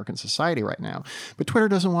within American society right now. But Twitter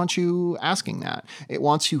doesn't want you asking that. It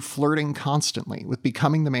wants you flirting constantly with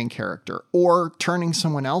becoming the main character or turning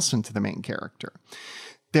someone else into the main character.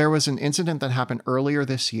 There was an incident that happened earlier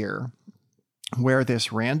this year where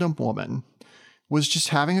this random woman was just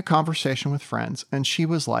having a conversation with friends, and she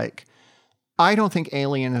was like, I don't think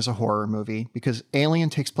Alien is a horror movie because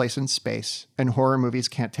Alien takes place in space and horror movies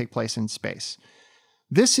can't take place in space.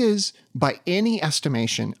 This is, by any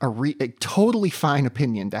estimation, a totally fine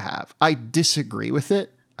opinion to have. I disagree with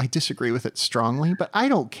it. I disagree with it strongly, but I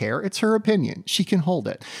don't care. It's her opinion. She can hold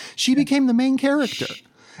it. She became the main character.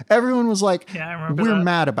 Everyone was like, we're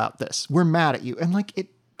mad about this. We're mad at you. And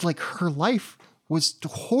like her life was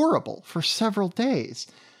horrible for several days.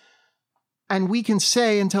 And we can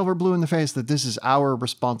say until we're blue in the face that this is our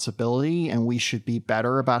responsibility and we should be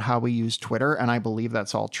better about how we use Twitter. And I believe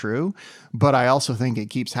that's all true. But I also think it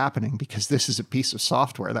keeps happening because this is a piece of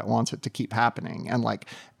software that wants it to keep happening. And like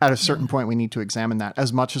at a certain point, we need to examine that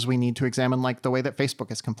as much as we need to examine like the way that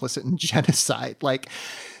Facebook is complicit in genocide. Like,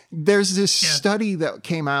 there's this study that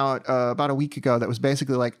came out about a week ago that was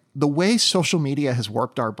basically like the way social media has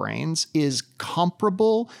warped our brains is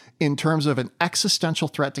comparable in terms of an existential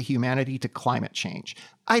threat to humanity to climate change.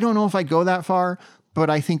 I don't know if I go that far, but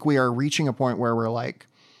I think we are reaching a point where we're like,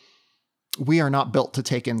 we are not built to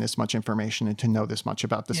take in this much information and to know this much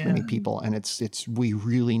about this many people. And we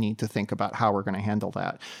really need to think about how we're going to handle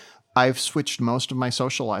that. I've switched most of my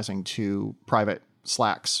socializing to private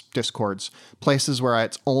Slacks, Discords, places where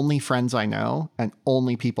it's only friends I know and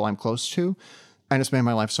only people I'm close to. And it's made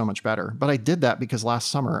my life so much better. But I did that because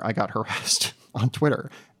last summer I got harassed on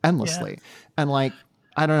Twitter endlessly. Yeah. And like,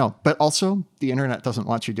 I don't know. But also the internet doesn't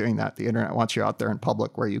want you doing that. The internet wants you out there in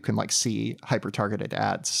public where you can like see hyper-targeted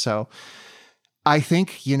ads. So I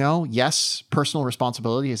think, you know, yes, personal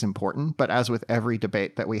responsibility is important. But as with every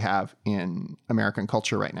debate that we have in American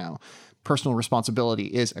culture right now, personal responsibility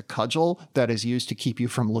is a cudgel that is used to keep you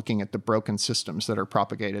from looking at the broken systems that are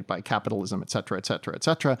propagated by capitalism, et cetera, et cetera, et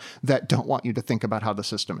cetera, that don't want you to think about how the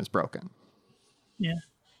system is broken. Yeah.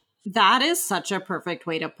 That is such a perfect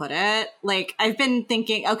way to put it. Like, I've been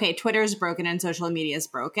thinking, okay, Twitter's broken and social media is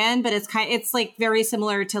broken, but it's like very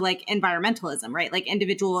similar to like environmentalism, right? Like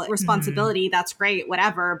individual responsibility, that's great,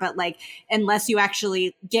 whatever. But like, unless you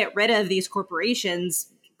actually get rid of these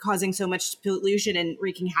corporations causing so much pollution and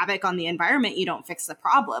wreaking havoc on the environment, you don't fix the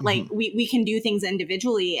problem. Like we can do things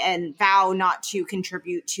individually and vow not to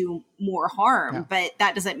contribute to more harm, but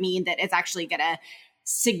that doesn't mean that it's actually going to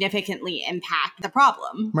significantly impact the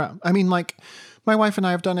problem. Right. I mean, like, my wife and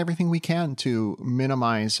I have done everything we can to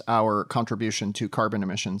minimize our contribution to carbon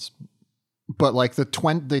emissions. But like there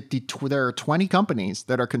are 20 companies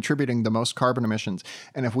that are contributing the most carbon emissions.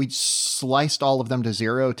 And if we sliced all of them to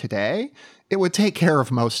zero today, it would take care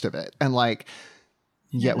of most of it. And like,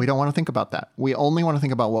 yet we don't want to think about that. We only want to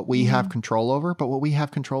think about what we have control over. But what we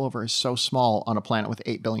have control over is so small on a planet with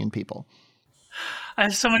 8 billion people. I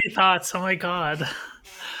have so many thoughts. Oh my God.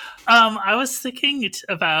 I was thinking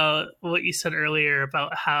about what you said earlier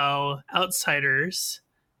about how outsiders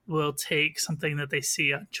will take something that they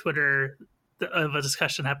see on Twitter of a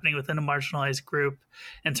discussion happening within a marginalized group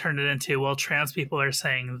and turn it into, well, trans people are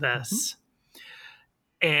saying this.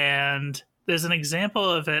 And there's an example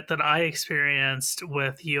of it that I experienced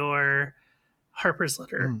with your Harper's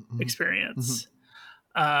Letter experience.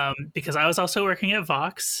 Because I was also working at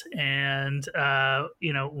Vox, and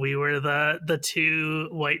you know, we were the two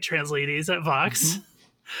white trans ladies at Vox.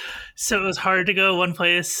 So it was hard to go one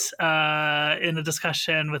place in a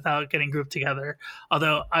discussion without getting grouped together.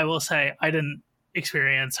 Although I will say I didn't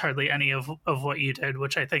experience hardly any of what you did,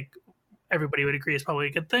 which I think everybody would agree is probably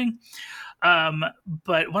a good thing.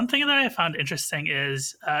 But one thing that I found interesting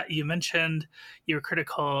is you mentioned you were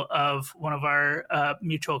critical of one of our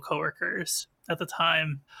mutual coworkers at the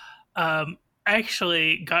time. I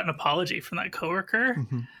actually got an apology from that coworker,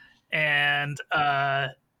 and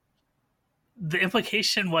the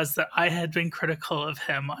implication was that I had been critical of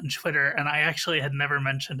him on Twitter, and I actually had never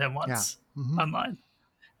mentioned him once online.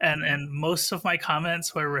 And most of my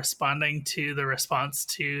comments were responding to the response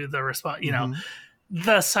to the response, you know,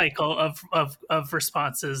 the cycle of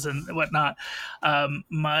responses and whatnot.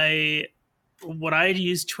 What I'd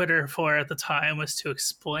used Twitter for at the time was to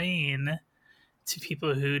explain to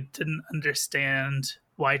people who didn't understand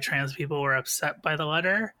why trans people were upset by the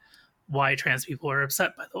letter, why trans people were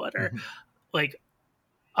upset by the letter. Like,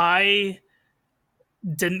 I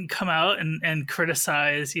didn't come out and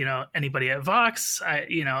criticize, you know, anybody at Vox.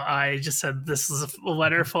 I just said this is a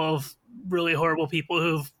letter full of really horrible people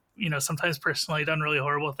who've, you know, sometimes personally done really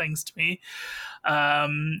horrible things to me.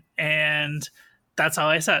 And that's all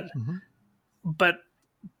I said. But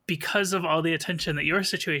because of all the attention that your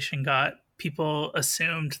situation got, people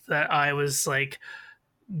assumed that I was like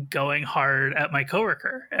going hard at my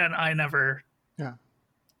coworker, and I never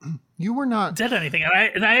You were not did anything.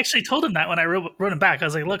 And I actually told him that when I wrote him back. I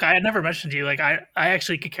was like, look, I had never mentioned you. Like, I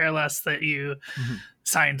actually could care less that you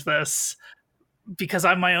signed this, because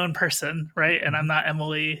I'm my own person, right? And I'm not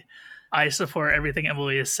Emily. I support everything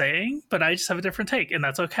Emily is saying, but I just have a different take, and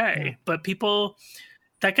that's okay. But people,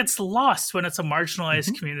 that gets lost when it's a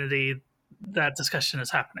marginalized community that discussion is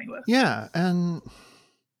happening with. Yeah. And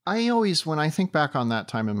I always, when I think back on that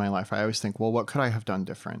time in my life, I always think, well, what could I have done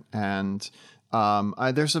different? And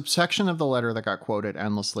there's a section of the letter that got quoted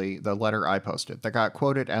endlessly, the letter I posted, that got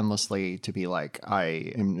quoted endlessly to be like,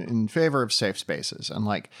 I am in favor of safe spaces. And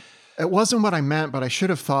like, it wasn't what I meant, but I should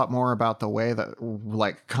have thought more about the way that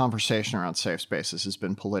like conversation around safe spaces has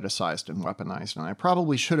been politicized and weaponized. And I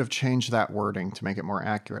probably should have changed that wording to make it more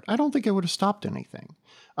accurate. I don't think it would have stopped anything.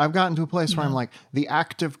 I've gotten to a place where I'm like, the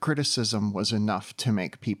active criticism was enough to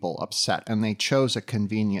make people upset. And they chose a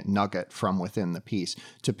convenient nugget from within the piece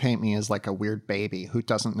to paint me as like a weird baby who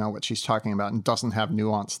doesn't know what she's talking about and doesn't have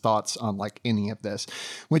nuanced thoughts on like any of this,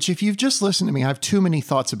 which if you've just listened to me, I have too many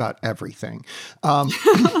thoughts about everything.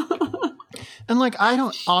 And like, I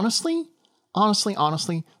don't honestly,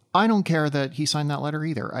 I don't care that he signed that letter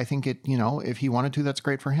either. I think it, you know, if he wanted to, that's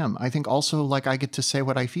great for him. I think also like I get to say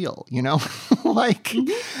what I feel, you know, like, and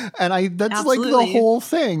that's Absolutely. like the whole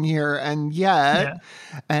thing here. And yet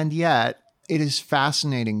it is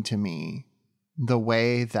fascinating to me the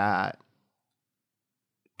way that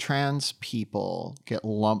trans people get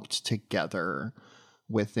lumped together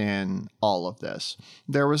within all of this.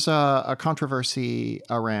 There was a controversy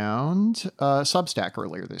around Substack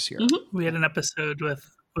earlier this year. We had an episode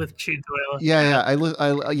with Jude Doyle.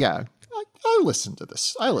 I listened to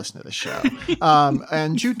this. I listened to this show.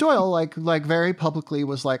 And Jude Doyle, like very publicly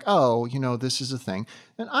was like, oh, you know, this is a thing.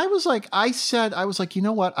 And I was like, you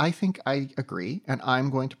know what? I think I agree. And I'm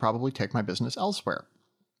going to probably take my business elsewhere.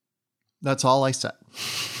 That's all I said.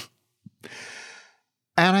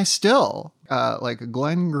 And I still, like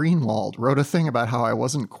Glenn Greenwald wrote a thing about how I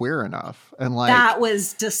wasn't queer enough. And like, that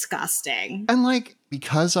was disgusting. And like,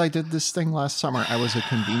 because I did this thing last summer, I was a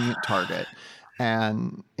convenient target.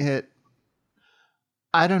 And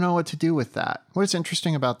I don't know what to do with that. What's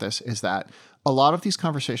interesting about this is that a lot of these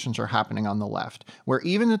conversations are happening on the left, where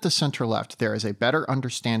even at the center left, there is a better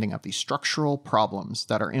understanding of the structural problems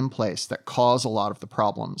that are in place that cause a lot of the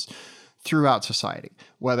problems throughout society,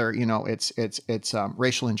 whether, you know, it's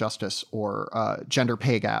racial injustice or gender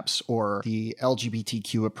pay gaps or the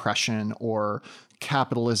LGBTQ oppression or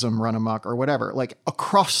capitalism run amok or whatever. Like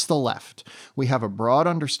across the left, we have a broad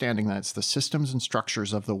understanding that it's the systems and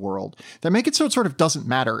structures of the world that make it so it sort of doesn't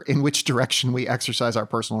matter in which direction we exercise our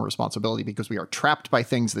personal responsibility because we are trapped by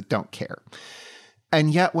things that don't care.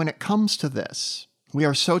 And yet when it comes to this, we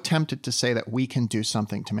are so tempted to say that we can do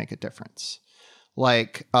something to make a difference.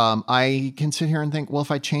 Like, I can sit here and think, well,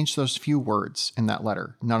 if I changed those few words in that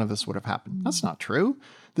letter, none of this would have happened. That's not true.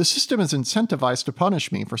 The system is incentivized to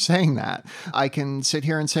punish me for saying that. I can sit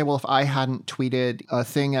here and say, well, if I hadn't tweeted a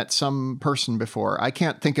thing at some person before, I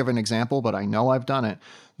can't think of an example, but I know I've done it,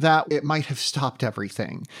 that it might have stopped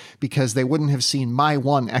everything because they wouldn't have seen my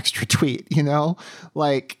one extra tweet, you know?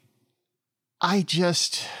 Like, I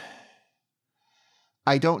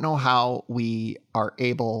don't know how we are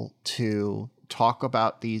able to talk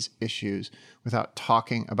about these issues without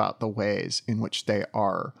talking about the ways in which they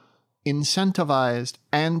are incentivized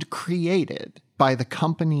and created by the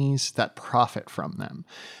companies that profit from them.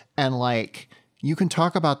 And like, you can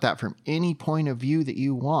talk about that from any point of view that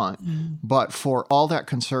you want, but for all that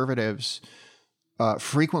conservatives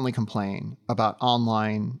frequently complain about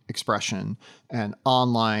online expression and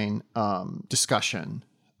online discussion,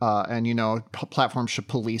 and, you know, platforms should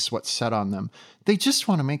police what's said on them. They just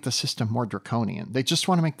want to make the system more draconian. They just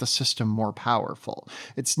want to make the system more powerful.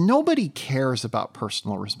 Nobody cares about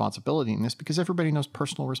personal responsibility in this because everybody knows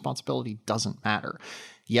personal responsibility doesn't matter.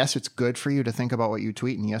 Yes, it's good for you to think about what you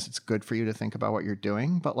tweet, and yes, it's good for you to think about what you're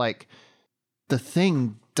doing, but like, the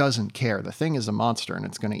thing doesn't care. The thing is a monster and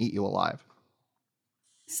it's going to eat you alive.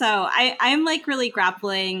 So I'm like really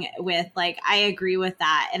grappling with like, I agree with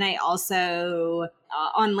that. And I also,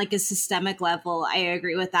 on like a systemic level, I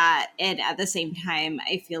agree with that. And at the same time,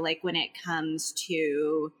 I feel like when it comes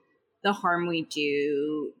to the harm we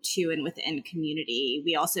do to and within community,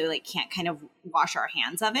 we also like can't kind of wash our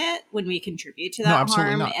hands of it when we contribute to that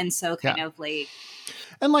harm. Not. And so kind of like.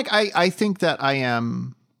 And like, I think that I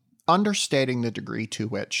am understating the degree to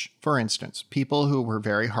which, for instance, people who were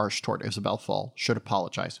very harsh toward Isabel Fall should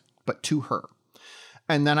apologize, but to her.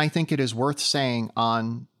 And then I think it is worth saying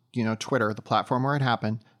on, you know, Twitter, the platform where it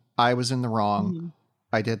happened, I was in the wrong. Mm-hmm.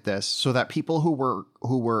 I did this, so that people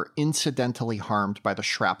who were incidentally harmed by the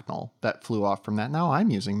shrapnel that flew off from that. Now I'm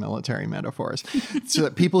using military metaphors. So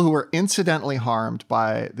that people who were incidentally harmed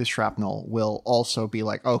by the shrapnel will also be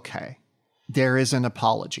like, okay, there is an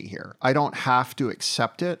apology here. I don't have to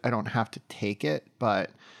accept it. I don't have to take it.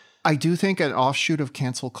 But I do think an offshoot of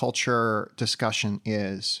cancel culture discussion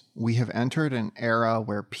is we have entered an era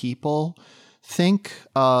where people think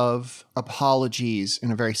of apologies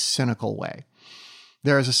in a very cynical way.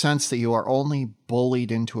 There is a sense that you are only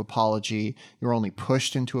bullied into apology. You're only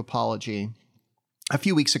pushed into apology. A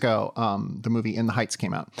few weeks ago, the movie In the Heights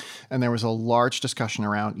came out, and there was a large discussion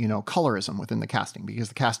around, you know, colorism within the casting, because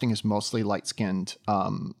the casting is mostly light-skinned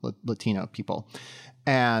Latino people.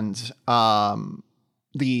 And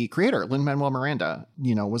the creator, Lin-Manuel Miranda,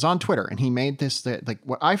 you know, was on Twitter, and he made this, like,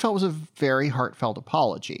 what I felt was a very heartfelt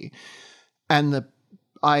apology. And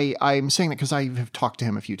I'm saying that because I have talked to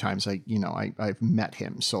him a few times. I've met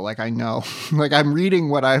him. So like, I know, like I'm reading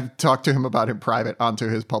what I've talked to him about in private onto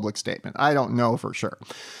his public statement. I don't know for sure.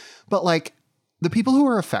 But like, the people who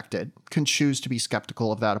are affected can choose to be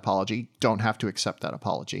skeptical of that apology, don't have to accept that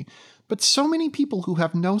apology. But so many people who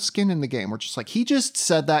have no skin in the game were just like, he just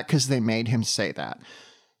said that because they made him say that.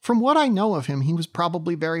 from what I know of him, he was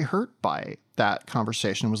probably very hurt by that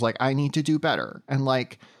conversation, was like, I need to do better. And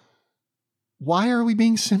like, why are we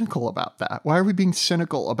being cynical about that? Why are we being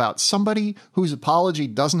cynical about somebody whose apology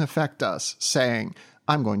doesn't affect us saying,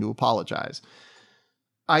 I'm going to apologize?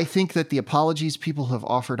 I think that the apologies people have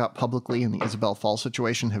offered up publicly in the Isabel Fall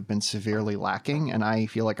situation have been severely lacking. And I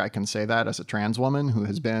feel like I can say that as a trans woman who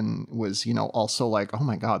was, also like, oh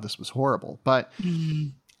my God, this was horrible. But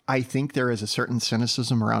I think there is a certain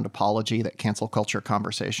cynicism around apology that cancel culture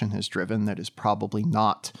conversation has driven that is probably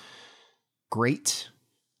not great.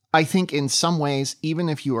 I think in some ways, even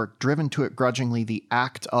if you are driven to it grudgingly, the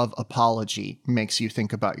act of apology makes you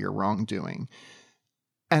think about your wrongdoing.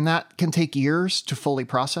 And that can take years to fully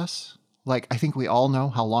process. Like, I think we all know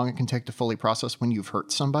how long it can take to fully process when you've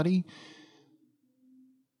hurt somebody.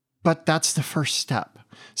 But that's the first step.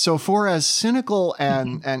 So for as cynical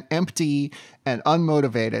and empty and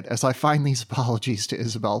unmotivated as I find these apologies to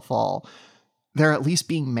Isabel Fall, they're at least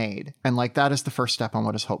being made. And like, that is the first step on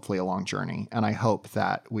what is hopefully a long journey. And I hope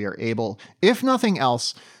that we are able, if nothing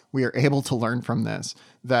else, we are able to learn from this,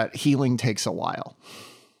 that healing takes a while.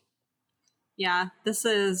 Yeah, this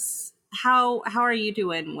is how are you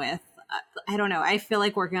doing with I don't know. I feel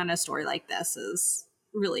like working on a story like this is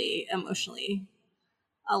really emotionally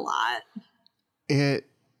a lot. It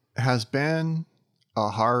has been a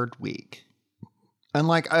hard week. And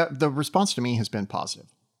like, the response to me has been positive.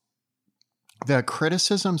 The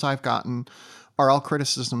criticisms I've gotten are all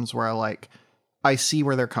criticisms where I see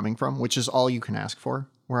where they're coming from, which is all you can ask for,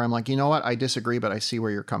 where I'm like, you know what? I disagree, but I see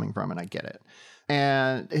where you're coming from and I get it.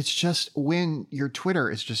 And it's just when your Twitter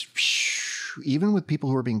is just, even with people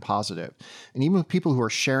who are being positive and even with people who are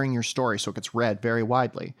sharing your story so it gets read very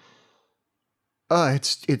widely,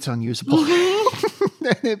 it's unusable.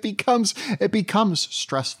 And it becomes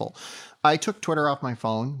stressful. I took Twitter off my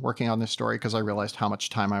phone working on this story because I realized how much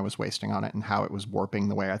time I was wasting on it and how it was warping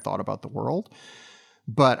the way I thought about the world.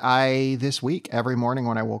 But this week, every morning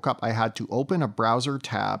when I woke up, I had to open a browser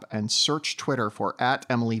tab and search Twitter for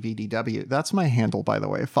 @EmilyVDW. That's my handle, by the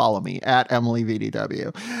way. Follow me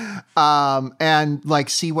 @EmilyVDW. And like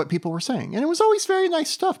see what people were saying. And it was always very nice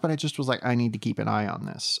stuff, but I just was like, I need to keep an eye on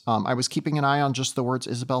this. I was keeping an eye on just the words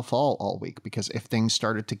Isabel Fall all week, because if things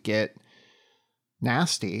started to get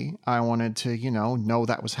nasty, I wanted to, know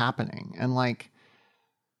that was happening. And like,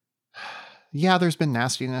 yeah, there's been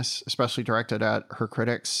nastiness, especially directed at her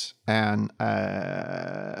critics. And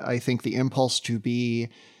I think the impulse to be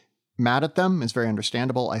mad at them is very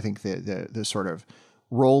understandable. I think the sort of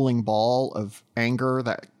rolling ball of anger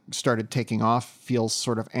that started taking off feels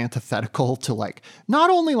sort of antithetical to like, not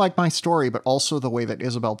only like my story, but also the way that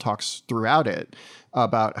Isabel talks throughout it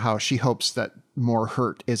about how she hopes that more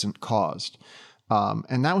hurt isn't caused.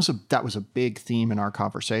 And that was a big theme in our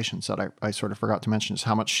conversations that I sort of forgot to mention, is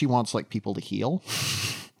how much she wants like people to heal.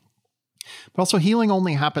 But also healing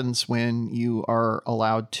only happens when you are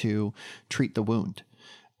allowed to treat the wound.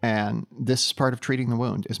 And this is part of treating the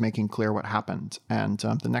wound, is making clear what happened. And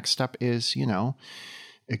the next step is,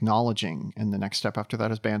 acknowledging. And the next step after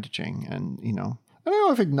that is bandaging. And, I don't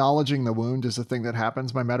know if acknowledging the wound is the thing that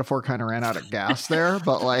happens. My metaphor kind of ran out of gas there,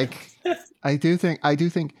 but like, I do think,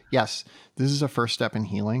 yes, this is a first step in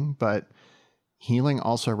healing, but healing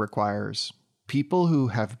also requires people who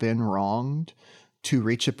have been wronged to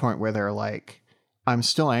reach a point where they're like, I'm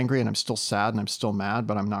still angry and I'm still sad and I'm still mad,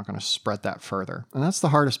 but I'm not going to spread that further. And that's the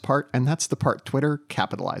hardest part. And that's the part Twitter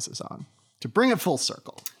capitalizes on, to bring it full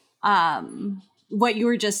circle. What you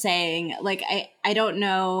were just saying, like, I don't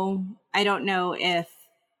know if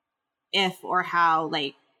or how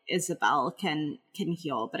like Isabel can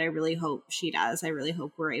heal, but I really hope she does. I really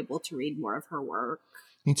hope we're able to read more of her work.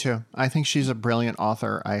 Me too. I think she's a brilliant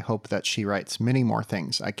author. I hope that she writes many more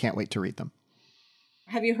things. I can't wait to read them.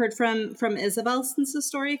 Have you heard from Isabel since the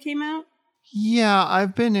story came out? Yeah,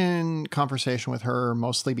 I've been in conversation with her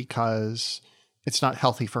mostly because it's not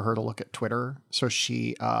healthy for her to look at Twitter. So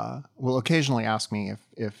she will occasionally ask me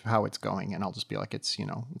if how it's going, and I'll just be like, it's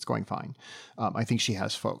going fine. I think she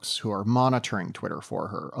has folks who are monitoring Twitter for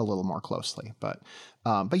her a little more closely. But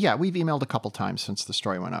yeah, we've emailed a couple times since the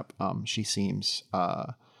story went up. She seems,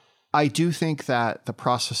 I do think that the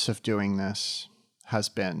process of doing this has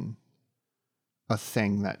been a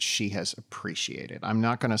thing that she has appreciated. I'm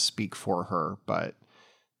not going to speak for her, but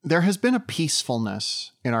there has been a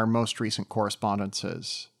peacefulness in our most recent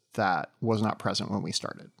correspondences that was not present when we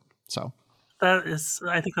started. So I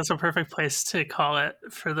think that's a perfect place to call it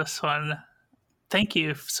for this one. Thank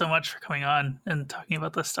you so much for coming on and talking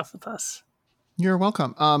about this stuff with us. You're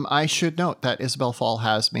welcome. I should note that Isabel Fall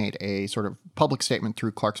has made a sort of public statement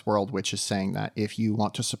through Clark's World, which is saying that if you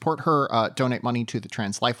want to support her, donate money to the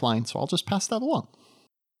Trans Lifeline. So I'll just pass that along.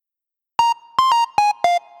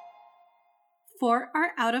 For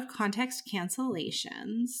our out of context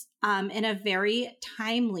cancellations, in a very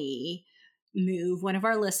timely move, one of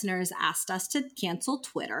our listeners asked us to cancel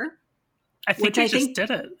Twitter. I think we just did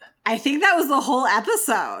it. I think that was the whole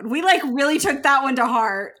episode. We really took that one to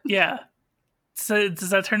heart. Yeah. So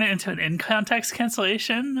does that turn it into an in-context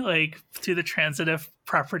cancellation, through the transitive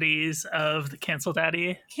properties of the cancel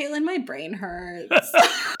daddy? Caitlin, my brain hurts.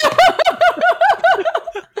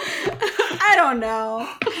 I don't know.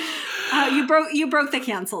 You broke the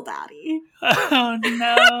cancel daddy. Oh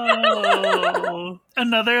no!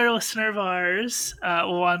 Another listener of ours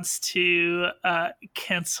wants to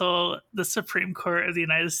cancel the Supreme Court of the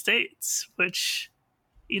United States, which,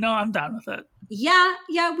 I'm down with it. Yeah,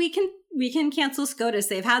 we can cancel SCOTUS.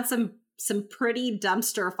 They've had some pretty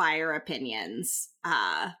dumpster fire opinions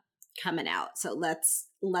coming out, so let's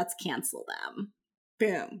cancel them.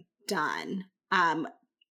 Boom, done.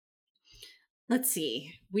 Let's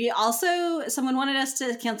see. Someone wanted us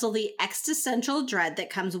to cancel the existential dread that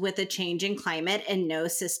comes with a change in climate and no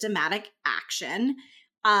systematic action.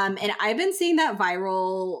 And I've been seeing that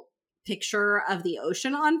viral picture of the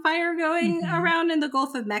ocean on fire going around in the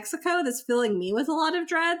Gulf of Mexico that's filling me with a lot of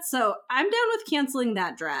dread. So I'm down with canceling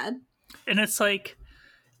that dread. And it's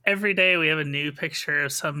every day we have a new picture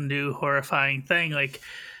of some new horrifying thing,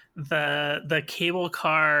 the cable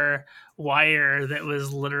car wire that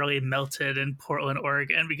was literally melted in Portland,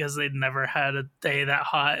 Oregon, because they'd never had a day that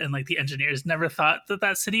hot, and the engineers never thought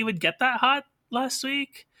that city would get that hot last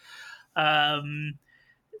week.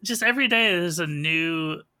 Just every day there's a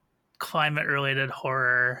new climate related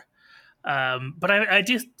horror. But I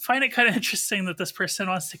do find it kind of interesting that this person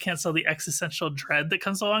wants to cancel the existential dread that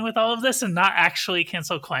comes along with all of this and not actually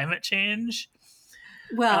cancel climate change.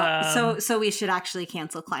 Well, so we should actually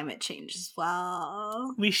cancel climate change as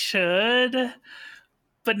well. We should,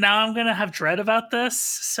 but now I'm going to have dread about this,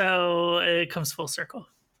 so it comes full circle.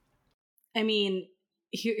 I mean,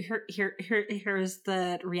 here's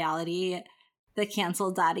the reality. The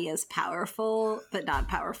cancel daddy is powerful, but not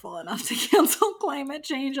powerful enough to cancel climate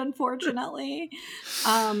change, unfortunately.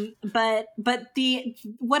 But what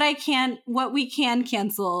we can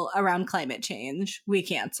cancel around climate change, we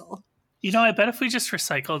cancel. I bet if we just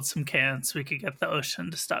recycled some cans, we could get the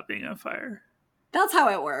ocean to stop being on fire. That's how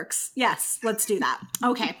it works. Yes, let's do that.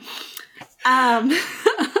 Okay.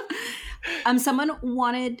 Someone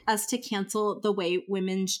wanted us to cancel the way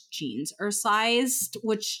women's jeans are sized,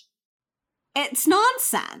 which it's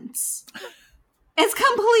nonsense. It's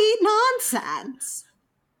complete nonsense.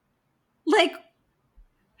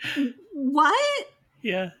 What?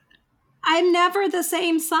 Yeah. I'm never the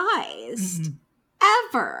same size.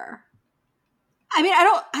 Ever. I mean, I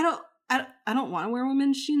don't want to wear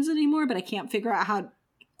women's jeans anymore, but I can't figure out how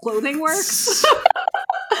clothing works.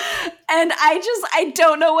 And I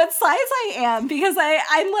don't know what size I am, because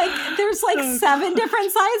I'm there's 7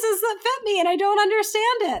 different sizes that fit me, and I don't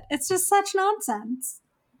understand it. It's just such nonsense.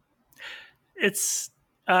 It's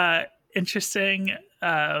interesting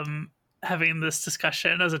having this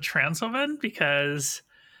discussion as a trans woman, because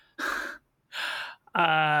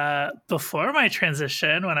before my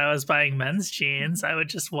transition, when I was buying men's jeans, I would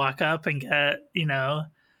just walk up and get,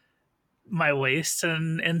 my waist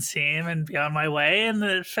and inseam and be on my way, and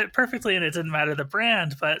it fit perfectly, and it didn't matter the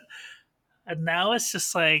brand. But now it's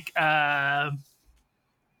just a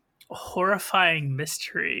horrifying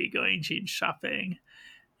mystery going jean shopping,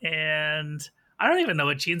 and I don't even know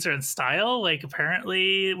what jeans are in style.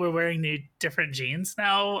 Apparently we're wearing different jeans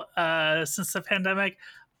now since the pandemic.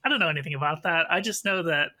 I don't know anything about that. I just know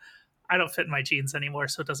that I don't fit in my jeans anymore,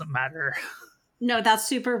 so it doesn't matter. No, that's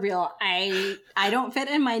super real. I don't fit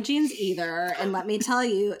in my jeans either. And let me tell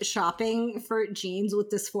you, shopping for jeans with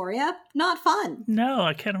dysphoria, not fun. No,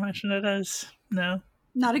 I can't imagine it as. No.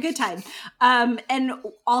 Not a good time. And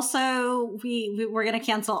also, we're going to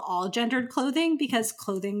cancel all gendered clothing, because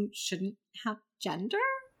clothing shouldn't have gender.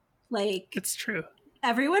 It's true.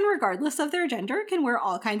 Everyone, regardless of their gender, can wear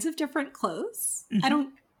all kinds of different clothes.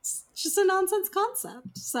 It's just a nonsense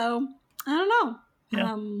concept. So, I don't know.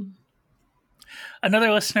 Yeah.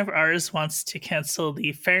 Another listener of ours wants to cancel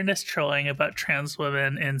the fairness trolling about trans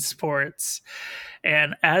women in sports.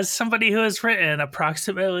 And as somebody who has written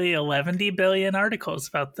approximately 11 billion articles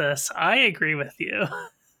about this, I agree with you.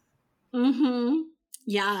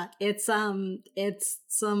 Yeah, it's some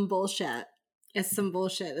bullshit. It's some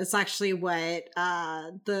bullshit. It's actually what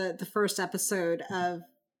the first episode of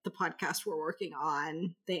the podcast we're working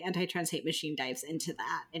on, the Anti-Trans Hate Machine, dives into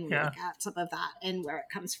that, and we look at some of that and where it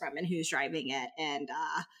comes from and who's driving it. And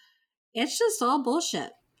it's just all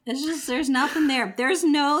bullshit. It's just, there's nothing there. There's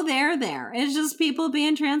no there. It's just people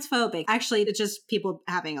being transphobic. Actually, it's just people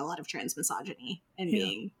having a lot of trans misogyny and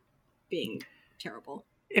being terrible.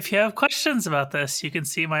 If you have questions about this, you can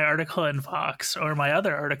see my article in Vox, or my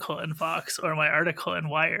other article in Vox, or my article in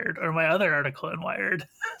Wired, or my other article in Wired.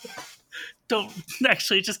 Don't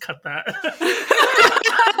actually, just cut that.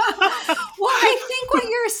 Well, I think what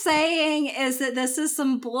you're saying is that this is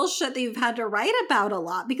some bullshit that you've had to write about a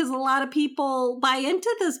lot, because a lot of people buy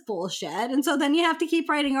into this bullshit. And so then you have to keep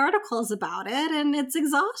writing articles about it, and it's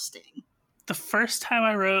exhausting. The first time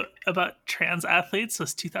I wrote about trans athletes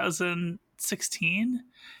was 2016,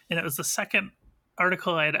 and it was the second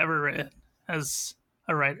article I had ever written as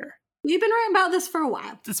a writer. You've been writing about this for a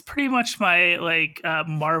while. It's pretty much my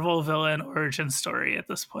Marvel villain origin story at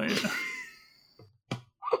this point.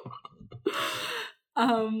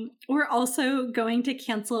 We're also going to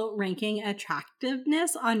cancel ranking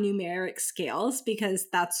attractiveness on numeric scales because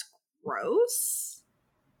that's gross.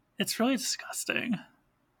 It's really disgusting.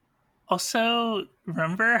 Also,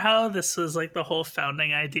 remember how this was like the whole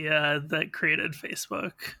founding idea that created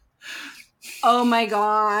Facebook? Oh my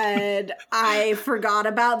god. I forgot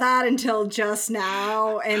about that until just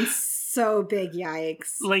now, and so big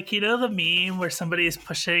yikes. Like, you know the meme where somebody is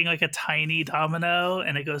pushing like a tiny domino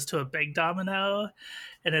and it goes to a big domino?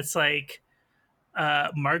 And it's like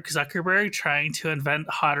Mark Zuckerberg trying to invent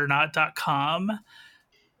hotornot.com.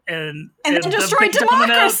 And then destroy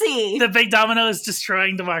democracy. The big domino is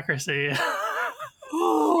destroying democracy.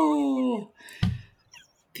 Oh,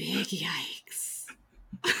 big yikes.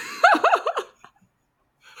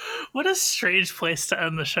 What a strange place to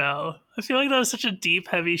end the show. I feel like that was such a deep,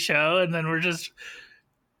 heavy show, and then we're just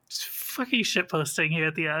fucking shitposting here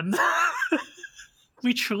at the end.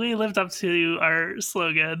 We truly lived up to our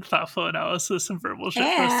slogan, thoughtful analysis and verbal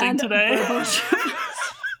shitposting today.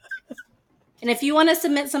 And if you want to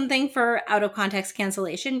submit something for out of context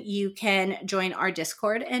cancellation, you can join our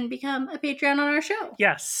Discord and become a Patreon on our show.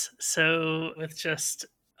 Yes. So with just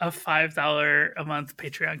a $5 a month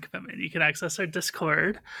Patreon commitment, you can access our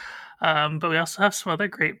Discord. But we also have some other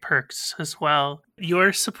great perks as well.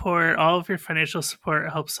 Your support, all of your financial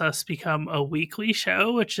support, helps us become a weekly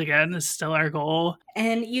show, which again is still our goal.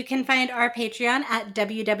 And you can find our Patreon at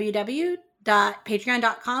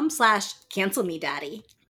www.patreon.com/cancelmedaddy.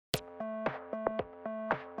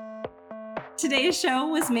 Today's show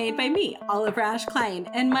was made by me, Oliver Ash Klein,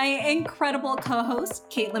 and my incredible co-host,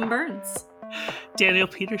 Caitlin Burns. Daniel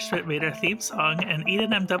Peterschmidt made our theme song, and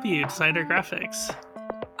Eden MW designed our graphics.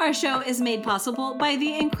 Our show is made possible by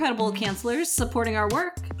the incredible cancelers supporting our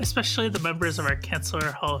work, especially the members of our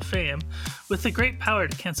Canceler Hall of Fame, with the great power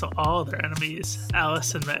to cancel all their enemies,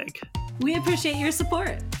 Alice and Meg. We appreciate your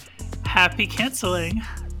support. Happy canceling!